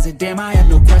lessons. And say, damn, I have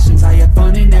no questions. I had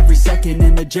fun in every second,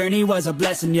 and the journey was a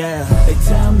blessing, yeah. They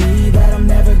tell me that I'm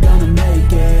never gonna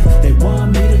make it. They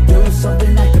want me to do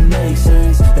something that can make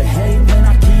sense. They hate when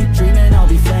I keep dreaming I'll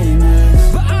be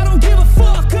famous, but I don't give a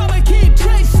fuck, I'ma keep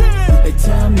chasing. They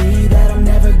tell me that I'm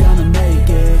never gonna make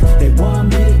it. They want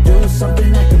me to do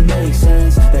something that can make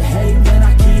sense. They hate when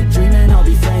I keep dreaming I'll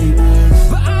be famous,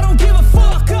 but I don't give a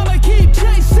fuck, I'ma keep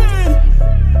chasing.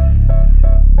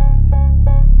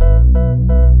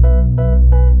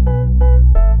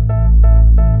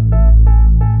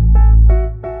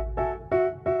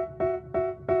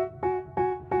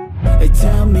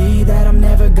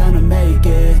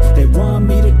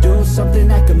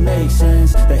 could make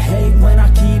sense. They hate when I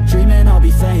keep dreaming I'll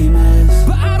be famous,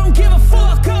 but I don't give a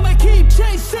fuck, I'ma keep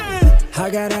chasing. I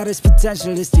got all this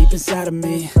potential that's deep inside of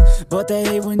me, but they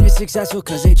hate when you're successful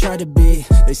cause they try to be.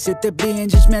 They sit there being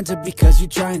judgmental because you're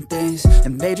trying things,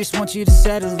 and they just want you to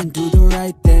settle and do the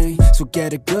right thing. So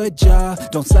get a good job,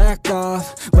 don't slack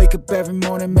off. Wake up every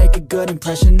morning, make a good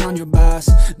impression on your boss.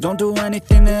 Don't do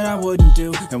anything that I wouldn't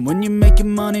do, and when you're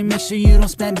making money, make sure you don't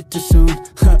spend it too soon.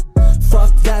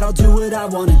 Fuck that, I'll do what I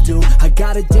wanna do. I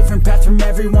got a different path from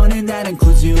everyone, and that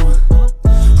includes you.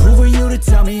 Who are you to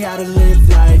tell me how to live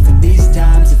life? In these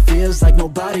times it feels like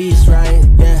nobody is right,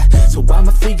 yeah. So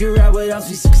I'ma figure out what else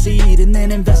we succeed, and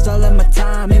then invest all of my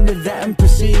time into that and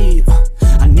proceed.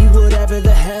 I need whatever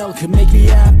the hell could make me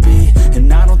happy,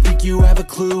 and I don't think you have a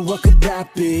clue what could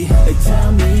that be. They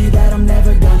tell me that I'm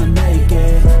never gonna make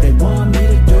it. They want me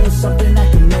to do something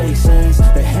that can make sense.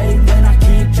 They hate when I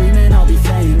keep dreaming I'll be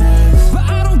famous, but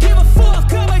I don't give a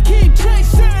fuck, I'ma keep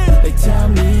chasing. They tell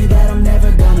me that I'm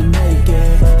never gonna make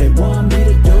it. They want me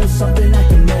to do something that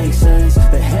can make sense.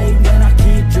 They hate when I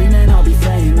keep dreaming I'll be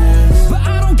famous, but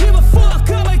I don't give a fuck,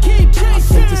 I'ma keep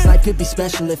chasing. I think this life could be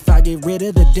special if I get rid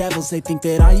of the devils. They think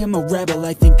that I am a rebel,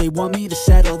 I think they want me to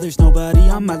settle. There's nobody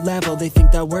on my level, they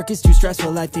think that work is too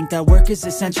stressful. I think that work is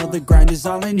essential, the grind is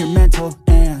all in your mental.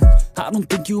 And I don't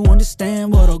think you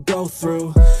understand what I'll go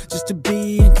through just to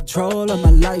be in control of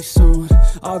my life soon.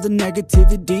 All the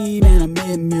negativity, man, I'm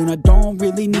immune. I don't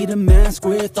really need a mask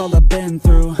with all I've been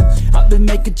through. I've been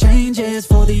making changes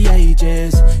for the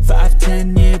ages.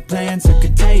 5-10 year plans are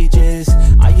contagious.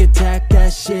 I attack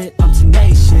that shit, I'm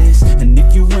tenacious. And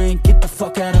if you ain't, get the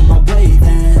fuck out of my way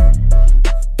then.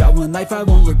 Got one life, I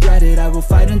won't regret it. I will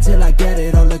fight until I get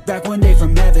it. I'll look back one day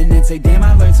from heaven and say, damn,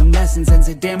 I learned some lessons. And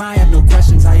say, damn, I have no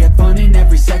questions. I had fun in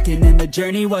every second, and the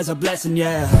journey was a blessing,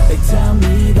 yeah. They tell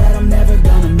me that I'm never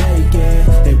gonna make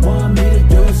it. They want me to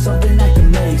do something that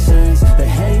can make sense. They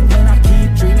hate when I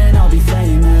keep dreaming I'll be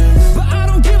famous, but I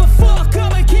don't give a fuck,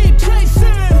 I'ma keep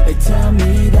chasing. They tell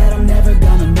me that I'm never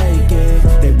gonna make it.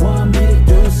 They want me to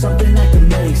do something that can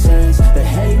make sense. They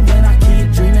hate when I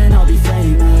keep dreaming I'll be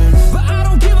famous, but I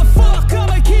don't give a fuck,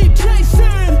 I'ma keep chasing.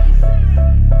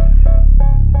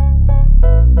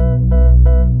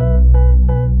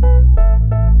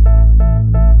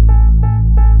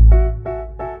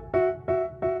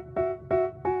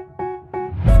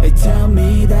 They tell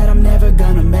me that I'm never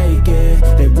gonna make it.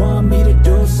 They want me to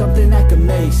do something that can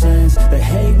make sense. They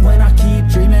hate when I keep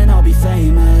dreaming I'll be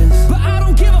famous, but I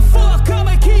don't give a fuck,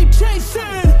 I'ma keep chasing.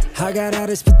 I got all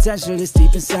this potential that's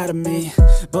deep inside of me,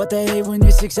 but they hate when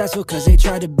you're successful cause they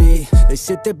try to be. They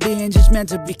sit there being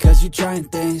judgmental because you're trying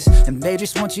things, and they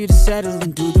just want you to settle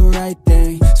and do the right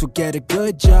thing. So get a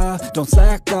good job, don't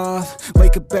slack off.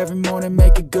 Wake up every morning,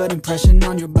 make a good impression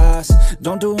on your boss.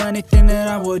 Don't do anything that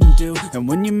I wouldn't do, and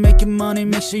when you're making money,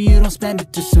 make sure you don't spend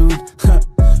it too soon.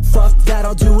 Fuck that,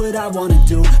 I'll do what I wanna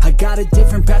do. I got a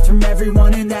different path from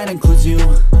everyone, and that includes you.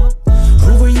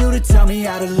 Who are you to tell me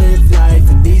how to live life?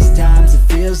 In these times it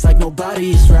feels like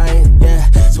nobody is right, yeah.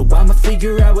 So I'ma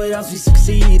figure out what else we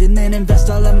succeed, and then invest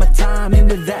all of my time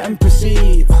into that and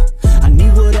proceed. I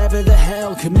need whatever the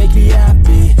hell could make me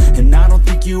happy, and I don't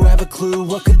think you have a clue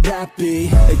what could that be.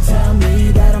 They tell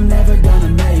me that I'm never gonna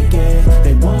make it.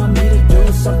 They want me to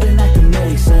do something that can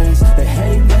make sense. They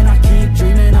hate when I keep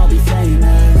dreaming I'll be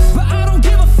famous, but I don't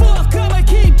give a fuck, I'ma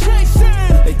keep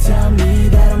chasing. They tell me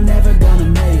that I'm never gonna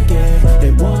make it.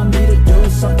 They want me to do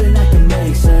something that can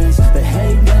make sense. They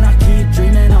hate when I keep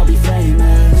dreaming I'll be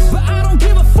famous, but I don't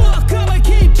give a fuck, I'ma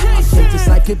keep chasing. I think this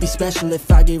life could be special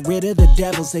if I get rid of the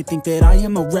devils. They think that I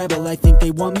am a rebel, I think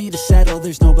they want me to settle.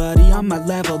 There's nobody on my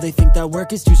level, they think that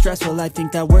work is too stressful. I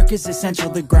think that work is essential,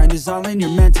 the grind is all in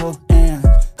your mental. And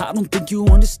I don't think you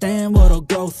understand what I'll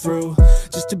go through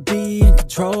just to be in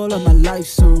control of my life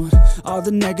soon. All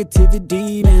the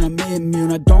negativity, man, I'm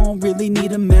immune. I don't really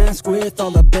need a mask with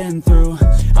all I've been through.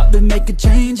 I've been making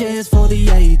changes for the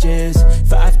ages.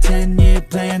 5-10 year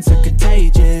plans are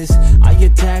contagious. I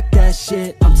attack that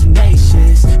shit, I'm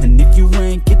tenacious. And if you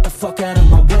ain't, get the fuck out of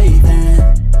my way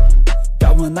then.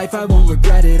 Got one life, I won't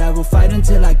regret it. I will fight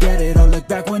until I get it. I'll look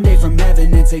back one day from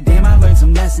heaven and say, damn, I learned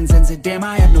some lessons. And say, damn,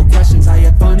 I have no questions. I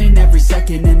had fun in every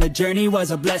second, and the journey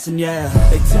was a blessing, yeah.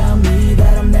 They tell me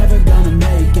that I'm never gonna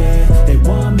make it. They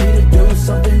want me to do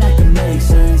something that can make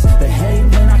sense. They hate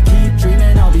when I keep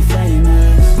dreaming I'll be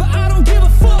famous, but I don't give a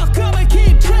fuck, I'ma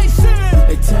keep chasing.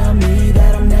 They tell me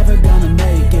that I'm never gonna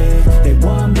make it. They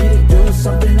want me to do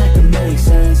something that can make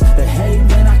sense. They hate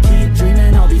when I keep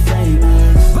dreaming I'll be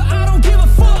famous, but I don't give a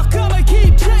fuck, I'ma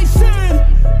keep chasing.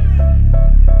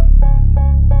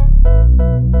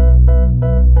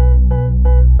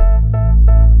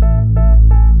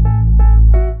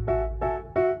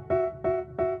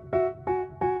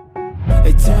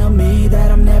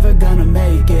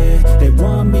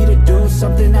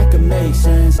 something that could make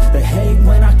sense. They hate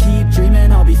when I keep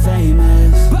dreaming I'll be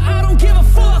famous, but I don't give a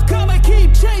fuck, I'ma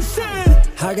keep chasing.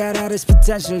 I got all this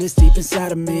potential that's deep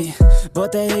inside of me,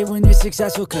 but they hate when you're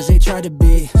successful cause they try to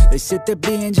be. They sit there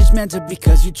being judgmental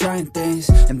because you're trying things,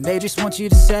 and they just want you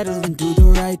to settle and do the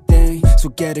right thing. So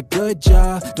get a good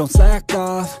job, don't slack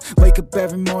off. Wake up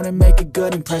every morning, make a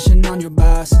good impression on your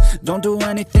boss. Don't do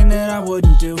anything that I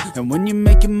wouldn't do, and when you're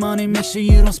making money, make sure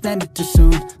you don't spend it too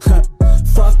soon.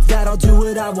 Fuck that, I'll do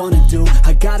what I wanna do.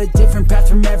 I got a different path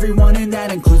from everyone, and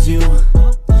that includes you.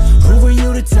 Who are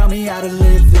you to tell me how to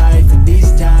live life? In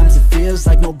these times it feels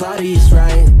like nobody's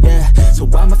right, yeah. So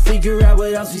I'ma figure out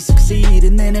what else we succeed,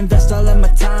 and then invest all of my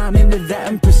time into that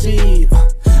and proceed.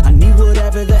 I need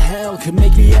whatever the hell could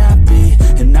make me happy,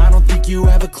 and I don't think you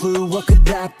have a clue what could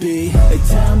that be. They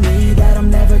tell me that I'm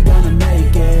never gonna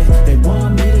make it. They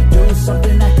want me to do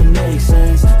something that can make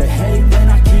sense. They hate when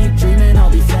I keep dreaming I'll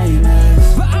be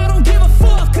famous, but I don't give a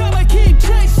fuck, I'ma keep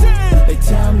chasing. They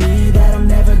tell me that I'm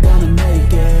never gonna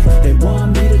make it. They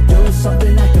want me to do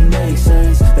something that can make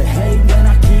sense. They hate when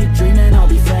I keep dreaming I'll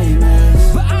be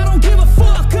famous, but I don't give a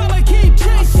fuck, I'ma keep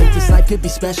chasing. I think this life could be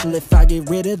special if I get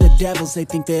rid of the devils. They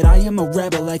think that I am a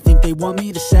rebel, I think they want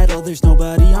me to settle. There's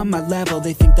nobody on my level,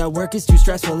 they think that work is too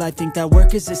stressful. I think that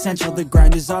work is essential, the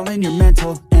grind is all in your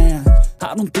mental. And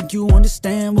I don't think you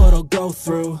understand what I'll go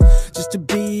through just to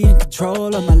be in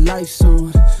control of my life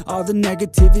soon. All the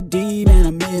negativity, man,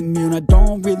 I'm immune. I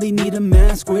don't really need a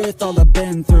mask with all I've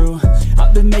been through.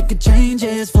 I've been making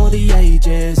changes for the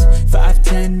ages.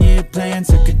 5-10 year plans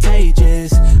are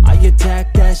contagious. I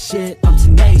attack that shit, I'm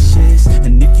tenacious.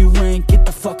 And if you ain't, get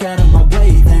the fuck out of my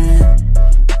way then.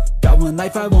 Got one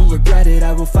life, I won't regret it.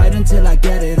 I will fight until I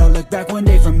get it. I'll look back one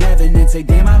day from heaven and say,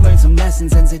 damn, I learned some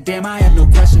lessons. And say, damn, I had no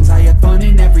questions. I had fun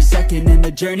in every second, and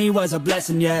the journey was a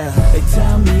blessing, yeah. They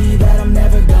tell me that I'm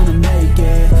never gonna make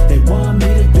it. They want me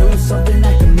to do something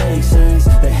that can make sense.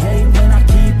 They hate when I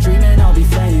keep dreaming I'll be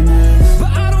famous,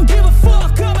 but I don't give a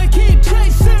fuck, I'ma keep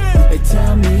chasing. They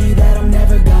tell me that I'm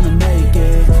never gonna make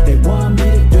it. They want me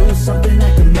to do something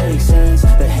that can make sense.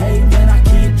 They hate when I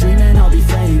keep dreaming I'll be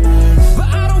famous, but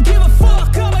I don't give a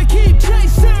fuck, I'ma keep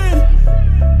chasing.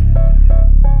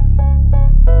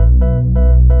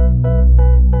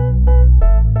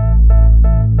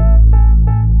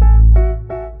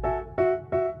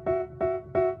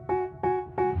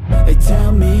 They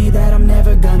tell me that I'm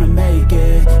never gonna make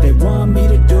it. They want me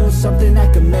to do something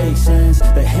that can make sense.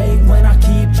 They hate when I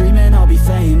keep dreaming I'll be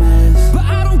famous, but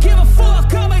I don't give a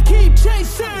fuck, I'ma keep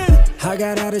chasing. I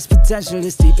got all this potential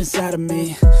that's deep inside of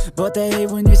me, but they hate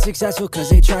when you're successful cause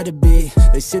they try to be.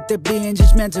 They sit there being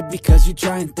judgmental because you're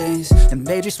trying things, and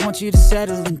they just want you to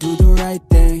settle and do the right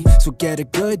thing. So get a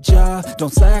good job,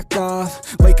 don't slack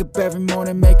off. Wake up every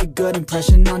morning, make a good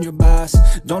impression on your boss.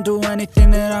 Don't do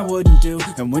anything that I wouldn't do,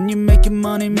 and when you're making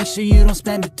money, make sure you don't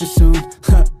spend it too soon.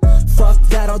 Fuck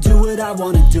that, I'll do what I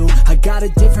wanna do. I got a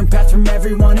different path from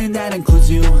everyone, and that includes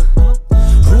you.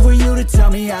 Who are you to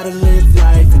tell me how to live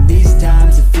life? In these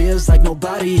times it feels like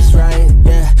nobody's right,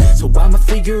 yeah. So I'ma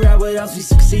figure out what else we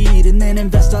succeed, and then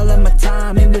invest all of my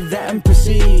time into that and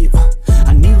proceed.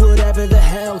 I need whatever the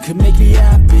hell could make me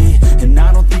happy, and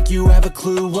I don't think you have a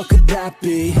clue what could that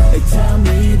be. They tell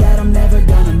me that I'm never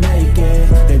gonna make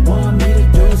it. They want me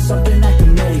to do something that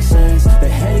can make sense. They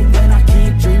hate when I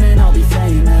keep dreaming I'll be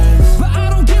famous, but I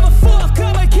don't give a fuck,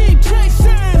 I'ma keep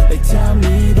chasing. They tell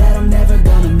me that I'm never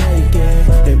gonna make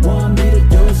it. They want me to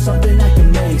do something that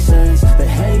can make sense. They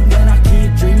hate when I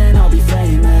keep dreaming I'll be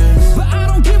famous, but I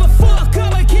don't give a fuck,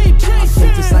 I'ma keep chasing. I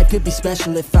think this life could be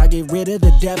special if I get rid of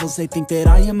the devils. They think that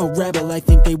I am a rebel, I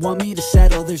think they want me to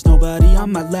settle. There's nobody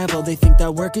on my level, they think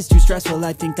that work is too stressful.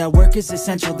 I think that work is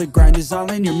essential, the grind is all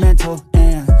in your mental.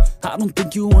 And I don't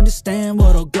think you understand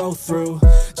what I'll go through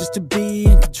just to be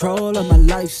in control of my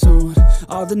life soon.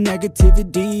 All the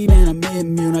negativity, man, I'm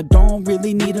immune. I don't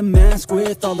really need a mask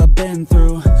with all I've been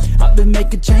through. I've been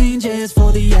making changes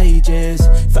for the ages.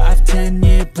 5-10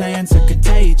 year plans are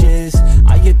contagious.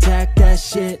 I attack that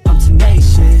shit, I'm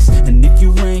tenacious. And if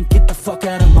you ain't, get the fuck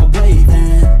out of my way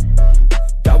then.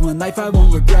 Got one life, I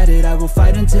won't regret it. I will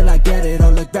fight until I get it.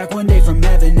 I'll look back one day from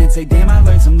heaven and say, damn, I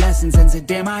learned some lessons. And say,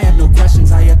 damn, I had no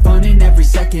questions. I had fun in every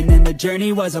second, and the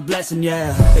journey was a blessing,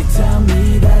 yeah. They tell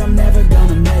me that I'm never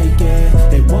gonna make it.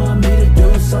 They want me to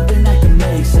do something that can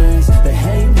make sense. They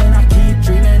hate when I keep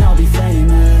dreaming I'll be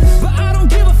famous, but I don't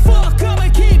give a fuck, I'ma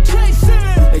keep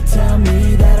chasing. They tell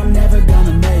me that I'm never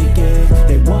gonna make it.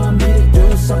 They want me to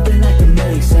do something that can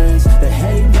make sense. They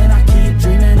hate when I keep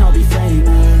dreaming I'll be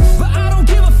famous, but I don't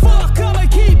give a fuck, I'ma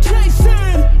keep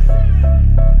chasing.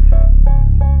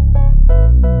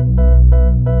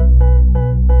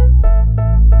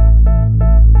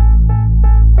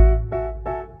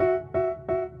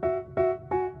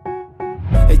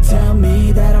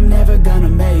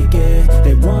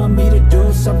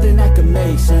 something that could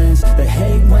make sense. They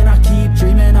hate when I keep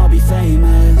dreaming I'll be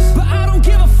famous, but I don't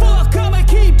give a fuck, I'ma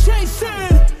keep chasing.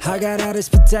 I got all this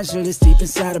potential that's deep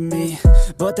inside of me,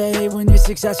 but they hate when you're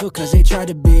successful cause they try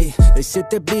to be. They sit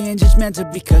there being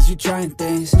judgmental because you're trying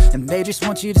things, and they just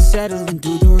want you to settle and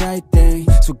do the right thing.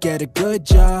 So get a good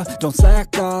job, don't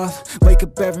slack off. Wake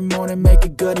up every morning, make a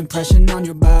good impression on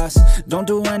your boss. Don't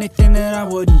do anything that I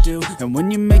wouldn't do, and when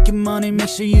you're making money, make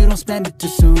sure you don't spend it too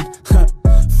soon.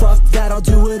 Fuck that, I'll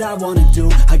do what I wanna do.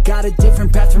 I got a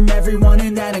different path from everyone,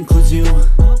 and that includes you.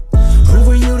 Who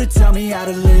are you to tell me how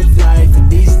to live life? In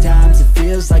these times it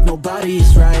feels like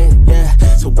nobody's right, yeah.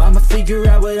 So I'ma figure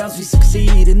out what else we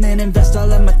succeed, and then invest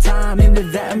all of my time into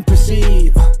that and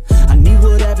proceed. I need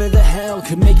whatever the hell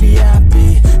could make me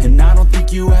happy, and I don't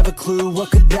think you have a clue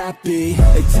what could that be.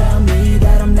 They tell me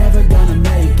that I'm never gonna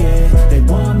make it. They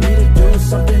want me to do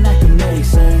something that could make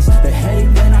sense. They hate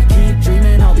when I keep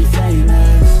dreaming I'll be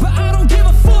famous, but I don't give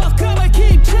a fuck, I'ma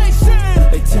keep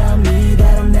chasing. They tell me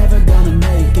that I'm never gonna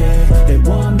make it. They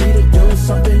want me to do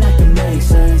something that can make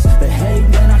sense. They hate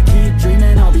when I keep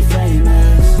dreaming I'll be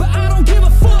famous, but I don't give a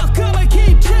fuck, I'ma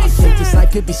keep chasing. I think this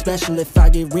life could be special if I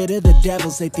get rid of the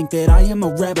devils. They think that I am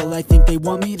a rebel, I think they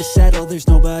want me to settle. There's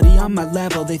nobody on my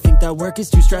level, they think that work is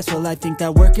too stressful. I think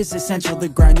that work is essential, the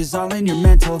grind is all in your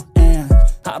mental. And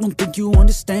I don't think you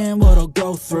understand what I'll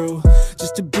go through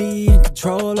just to be in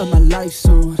control of my life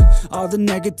soon. All the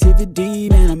negativity,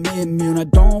 man, I'm immune. I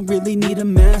don't really need a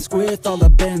mask with all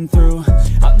I've been through.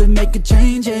 I've been making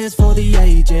changes for the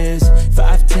ages.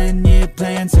 5-10 year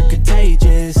plans are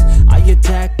contagious. I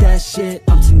attack that shit,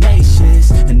 I'm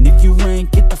tenacious. And if you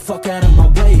ain't, get the fuck out of my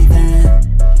way then.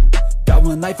 Got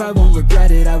one life, I won't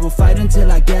regret it. I will fight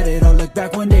until I get it. I'll look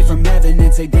back one day from heaven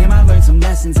and say, damn, I learned some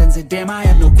lessons. And say, damn, I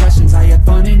have no questions. I had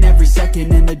fun in every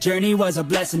second, and the journey was a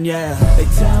blessing, yeah. They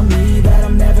tell me that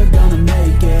I'm never gonna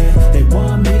make it. They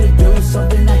want me to do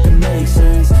something that can make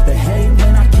sense. They hate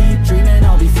when I keep dreaming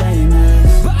I'll be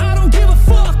famous, but I don't give a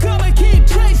fuck, I'ma keep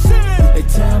chasing. They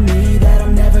tell me that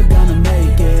I'm never gonna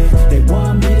make it. They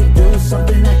want me to do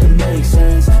something that can make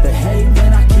sense. They hate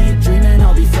when I keep dreaming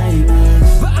I'll be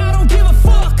famous, but I don't give a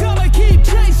fuck, I'ma keep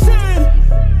chasing.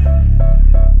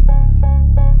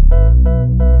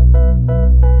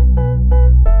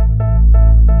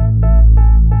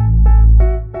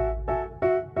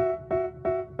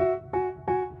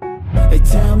 They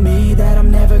tell me that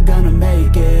I'm never gonna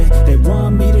make it. They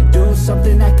want me to do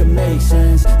something that can make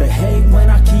sense. They hate when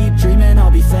I keep dreaming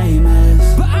I'll be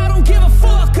famous, but I don't give a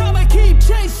fuck, I'ma keep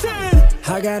chasing.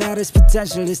 I got all this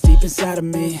potential that's deep inside of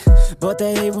me, but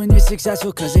they hate when you're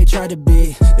successful cause they try to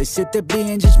be. They sit there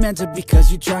being judgmental because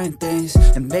you're trying things,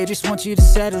 and they just want you to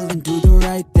settle and do the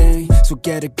right thing. So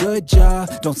get a good job,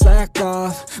 don't slack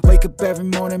off. Wake up every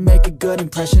morning, make a good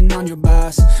impression on your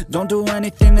boss. Don't do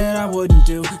anything that I wouldn't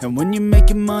do, and when you're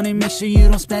making money, make sure you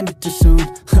don't spend it too soon.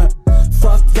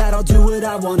 Fuck that, I'll do what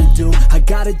I wanna do. I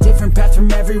got a different path from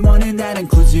everyone, and that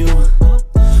includes you.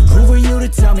 Who are you to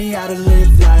tell me how to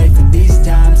live life? In these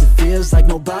times it feels like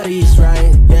nobody's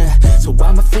right, yeah. So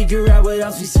I'ma figure out what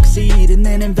else we succeed, and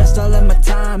then invest all of my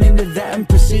time into that and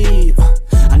proceed.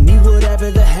 I need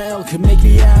whatever the hell could make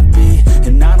me happy,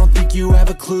 and I don't think you have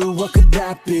a clue what could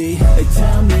that be. They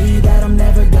tell me that I'm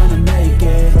never gonna make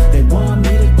it. They want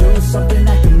me to do something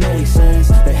that can make sense.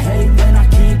 They hate when I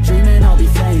keep dreaming I'll be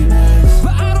famous,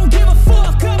 but I don't give a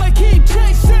fuck, I'ma keep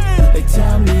chasing. They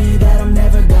tell me that I'm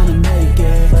never gonna make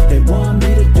it. They want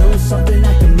me to do something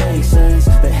that can make sense.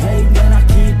 They hate when I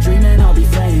keep dreaming I'll be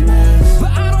famous,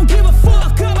 but I don't give a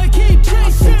fuck, I'ma keep chasing.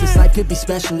 I think this life could be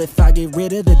special if I get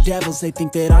rid of the devils. They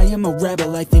think that I am a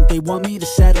rebel, I think they want me to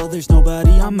settle. There's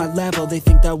nobody on my level, they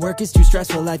think that work is too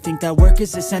stressful. I think that work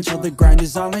is essential, the grind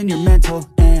is all in your mental.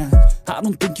 And I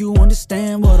don't think you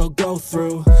understand what I'll go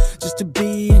through just to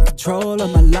be in control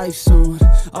of my life soon.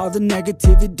 All the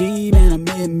negativity, man, I'm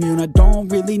immune. I don't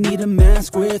really need a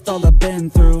mask with all I've been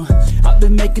through. I've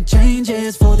been making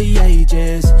changes for the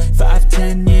ages.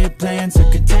 5-10 year plans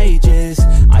are contagious.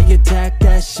 I attack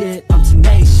that shit, I'm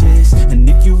tenacious. And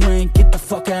if you ain't, get the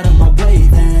fuck out of my way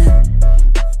then.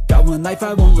 Got one life,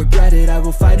 I won't regret it. I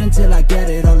will fight until I get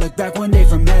it. I'll look back one day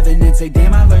from heaven and say,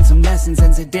 damn, I learned some lessons.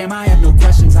 And say, damn, I have no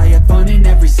questions. I had fun in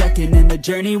every second, and the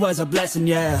journey was a blessing,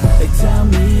 yeah. They tell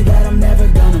me that I'm never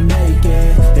gonna make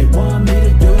it. They want me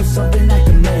to do something that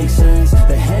can make sense.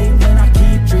 They hate when I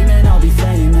keep dreaming I'll be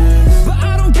famous, but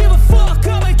I don't give a fuck,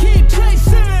 I'ma keep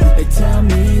chasing. They tell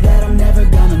me that I'm never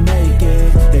gonna make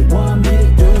it. They want me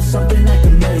to do something that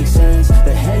can make sense.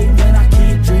 They hate when I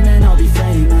keep dreaming I'll be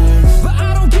famous, but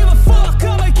I don't give a fuck,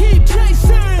 I'ma keep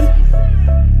chasing.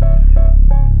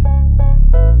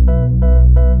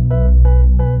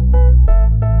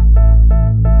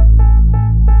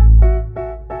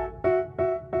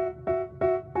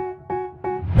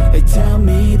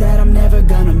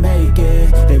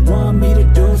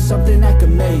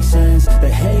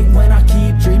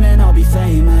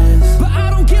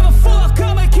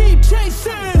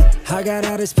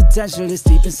 this potential that's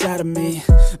deep inside of me,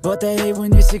 but they hate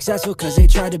when you're successful cause they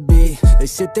try to be. They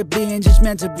sit there being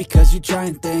judgmental because you're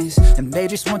trying things, and they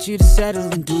just want you to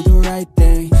settle and do the right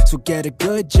thing. So get a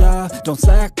good job, don't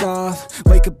slack off.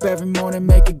 Wake up every morning,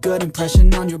 make a good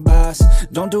impression on your boss.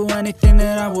 Don't do anything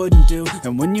that I wouldn't do,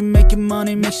 and when you're making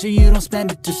money, make sure you don't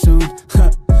spend it too soon.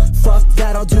 Fuck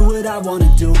that, I'll do what I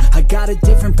wanna do. I got a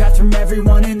different path from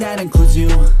everyone, and that includes you.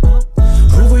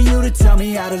 Who are you to tell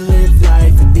me how to live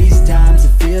life? In these times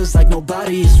it feels like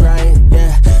nobody's right,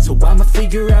 yeah. So I'ma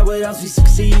figure out what else we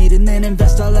succeed, and then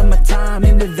invest all of my time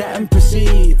into that and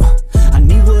proceed. I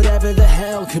need whatever the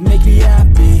hell could make me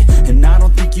happy, and I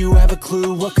don't think you have a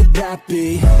clue what could that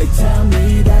be. They tell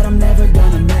me that I'm never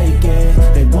gonna make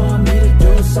it. They want me to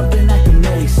do something that can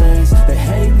make sense. They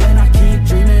hate when I keep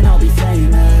dreaming I'll be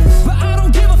famous, but I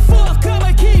don't give a fuck,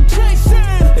 I'ma keep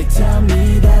chasing. They tell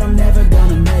me that I'm never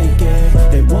gonna make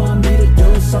it. They want me to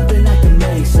do something that can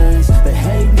make sense. They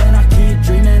hate when I keep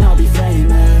dreaming I'll be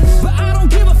famous, but I don't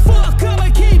give a fuck, I'ma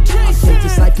keep chasing. I think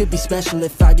this life could be special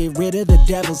if I get rid of the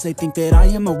devils. They think that I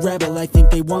am a rebel, I think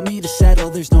they want me to settle.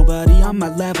 There's nobody on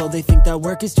my level. They think that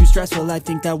work is too stressful, I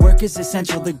think that work is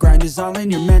essential. The grind is all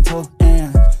in your mental,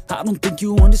 and I don't think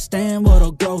you understand what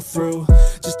I'll go through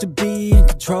just to be in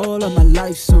control of my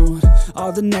life soon.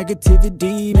 All the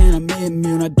negativity, man, I'm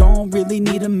immune. I don't really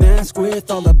need a mask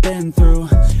with all I've been through.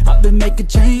 I've been making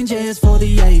changes for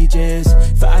the ages.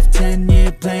 5-10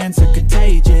 year plans are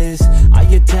contagious. I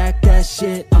attack that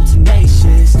shit, I'm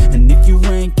tenacious. And if you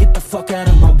ain't, get the fuck out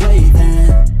of my way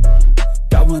then.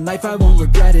 Got one life, I won't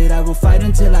regret it. I will fight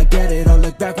until I get it. I'll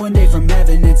look back one day from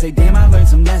heaven and say, damn, I learned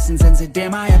some lessons. And say,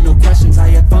 damn, I have no questions. I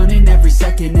had fun in every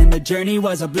second, and the journey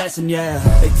was a blessing, yeah.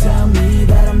 They tell me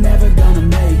that I'm never gonna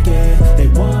make it. They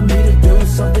want me to do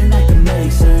something that can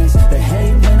make sense. They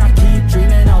hate when I keep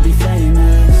dreaming I'll be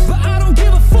famous, but I don't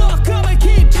give a fuck, I'ma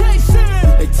keep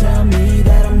chasing. They tell me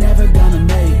that I'm never gonna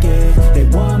make it. They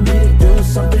want me to do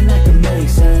something that can make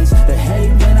sense. They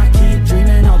hate when I keep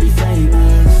dreaming I'll be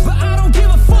famous, but I don't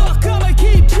give a fuck, I'ma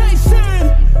keep chasing.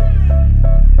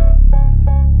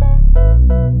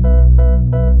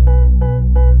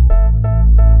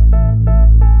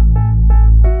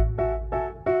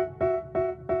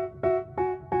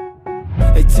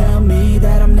 They tell me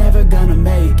that I'm never gonna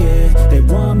make it. They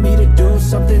want me to do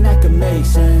something that can make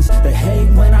sense. They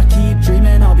hate when I keep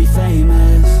dreaming I'll be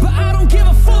famous, but I don't give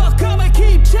a fuck, I'ma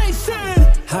keep chasing.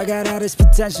 I got all this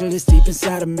potential that's deep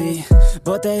inside of me,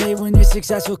 but they hate when you're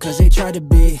successful cause they try to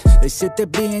be. They sit there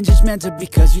being judgmental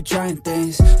because you're trying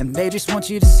things, and they just want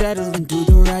you to settle and do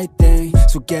the right thing.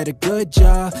 So get a good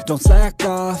job, don't slack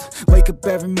off. Wake up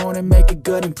every morning, make a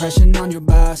good impression on your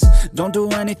boss. Don't do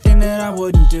anything that I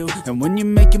wouldn't do, and when you're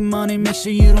making money, make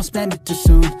sure you don't spend it too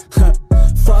soon.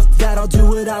 Fuck that, I'll do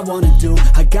what I wanna do.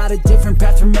 I got a different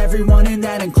path from everyone, and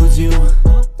that includes you.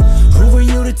 Who are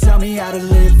you to tell me how to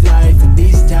live life? In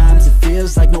these times it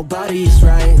feels like nobody's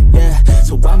right, yeah.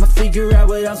 So I'ma figure out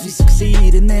what else we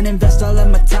succeed, and then invest all of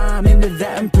my time into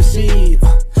that and proceed.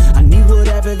 I need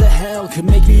whatever the hell could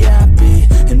make me happy,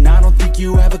 and I don't think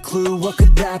you have a clue what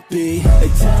could that be.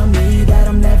 They tell me that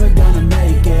I'm never gonna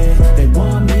make it. They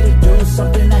want me to do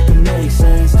something that can make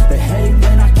sense. They hate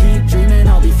when I keep dreaming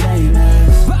I'll be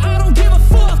famous, but I don't give a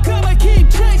fuck, I'ma keep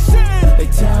chasing. They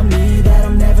tell me that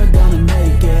I'm never gonna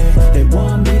make it. They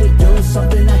want me to do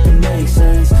something that can make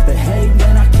sense. They hate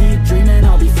when I keep dreaming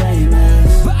I'll be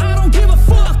famous, but I don't give a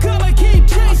fuck, I'ma keep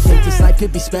chasing. I think this life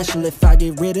could be special if I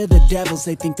get rid of the devils.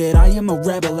 They think that I am a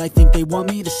rebel, I think they want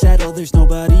me to settle. There's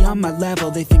nobody on my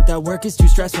level. They think that work is too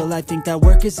stressful, I think that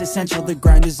work is essential. The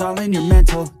grind is all in your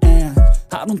mental, and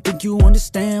I don't think you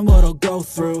understand what I'll go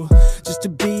through just to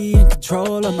be in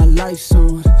control of my life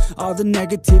soon. All the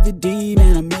negativity,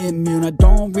 man, I'm immune. I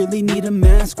don't really need a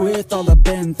mask with all I've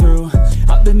been through.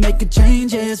 I've been making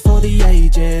changes for the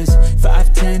ages.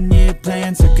 5-10 year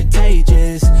plans are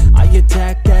contagious. I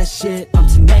attack that shit, I'm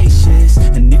tenacious.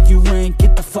 And if you ain't,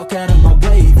 get the fuck out of my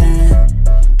way then.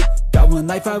 Got one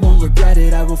life, I won't regret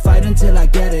it. I will fight until I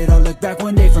get it. I'll look back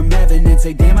one day from heaven and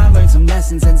say, damn, I learned some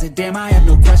lessons. And say, damn, I have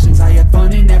no questions. I had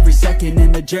fun in every second,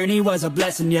 and the journey was a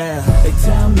blessing, yeah. They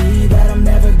tell me that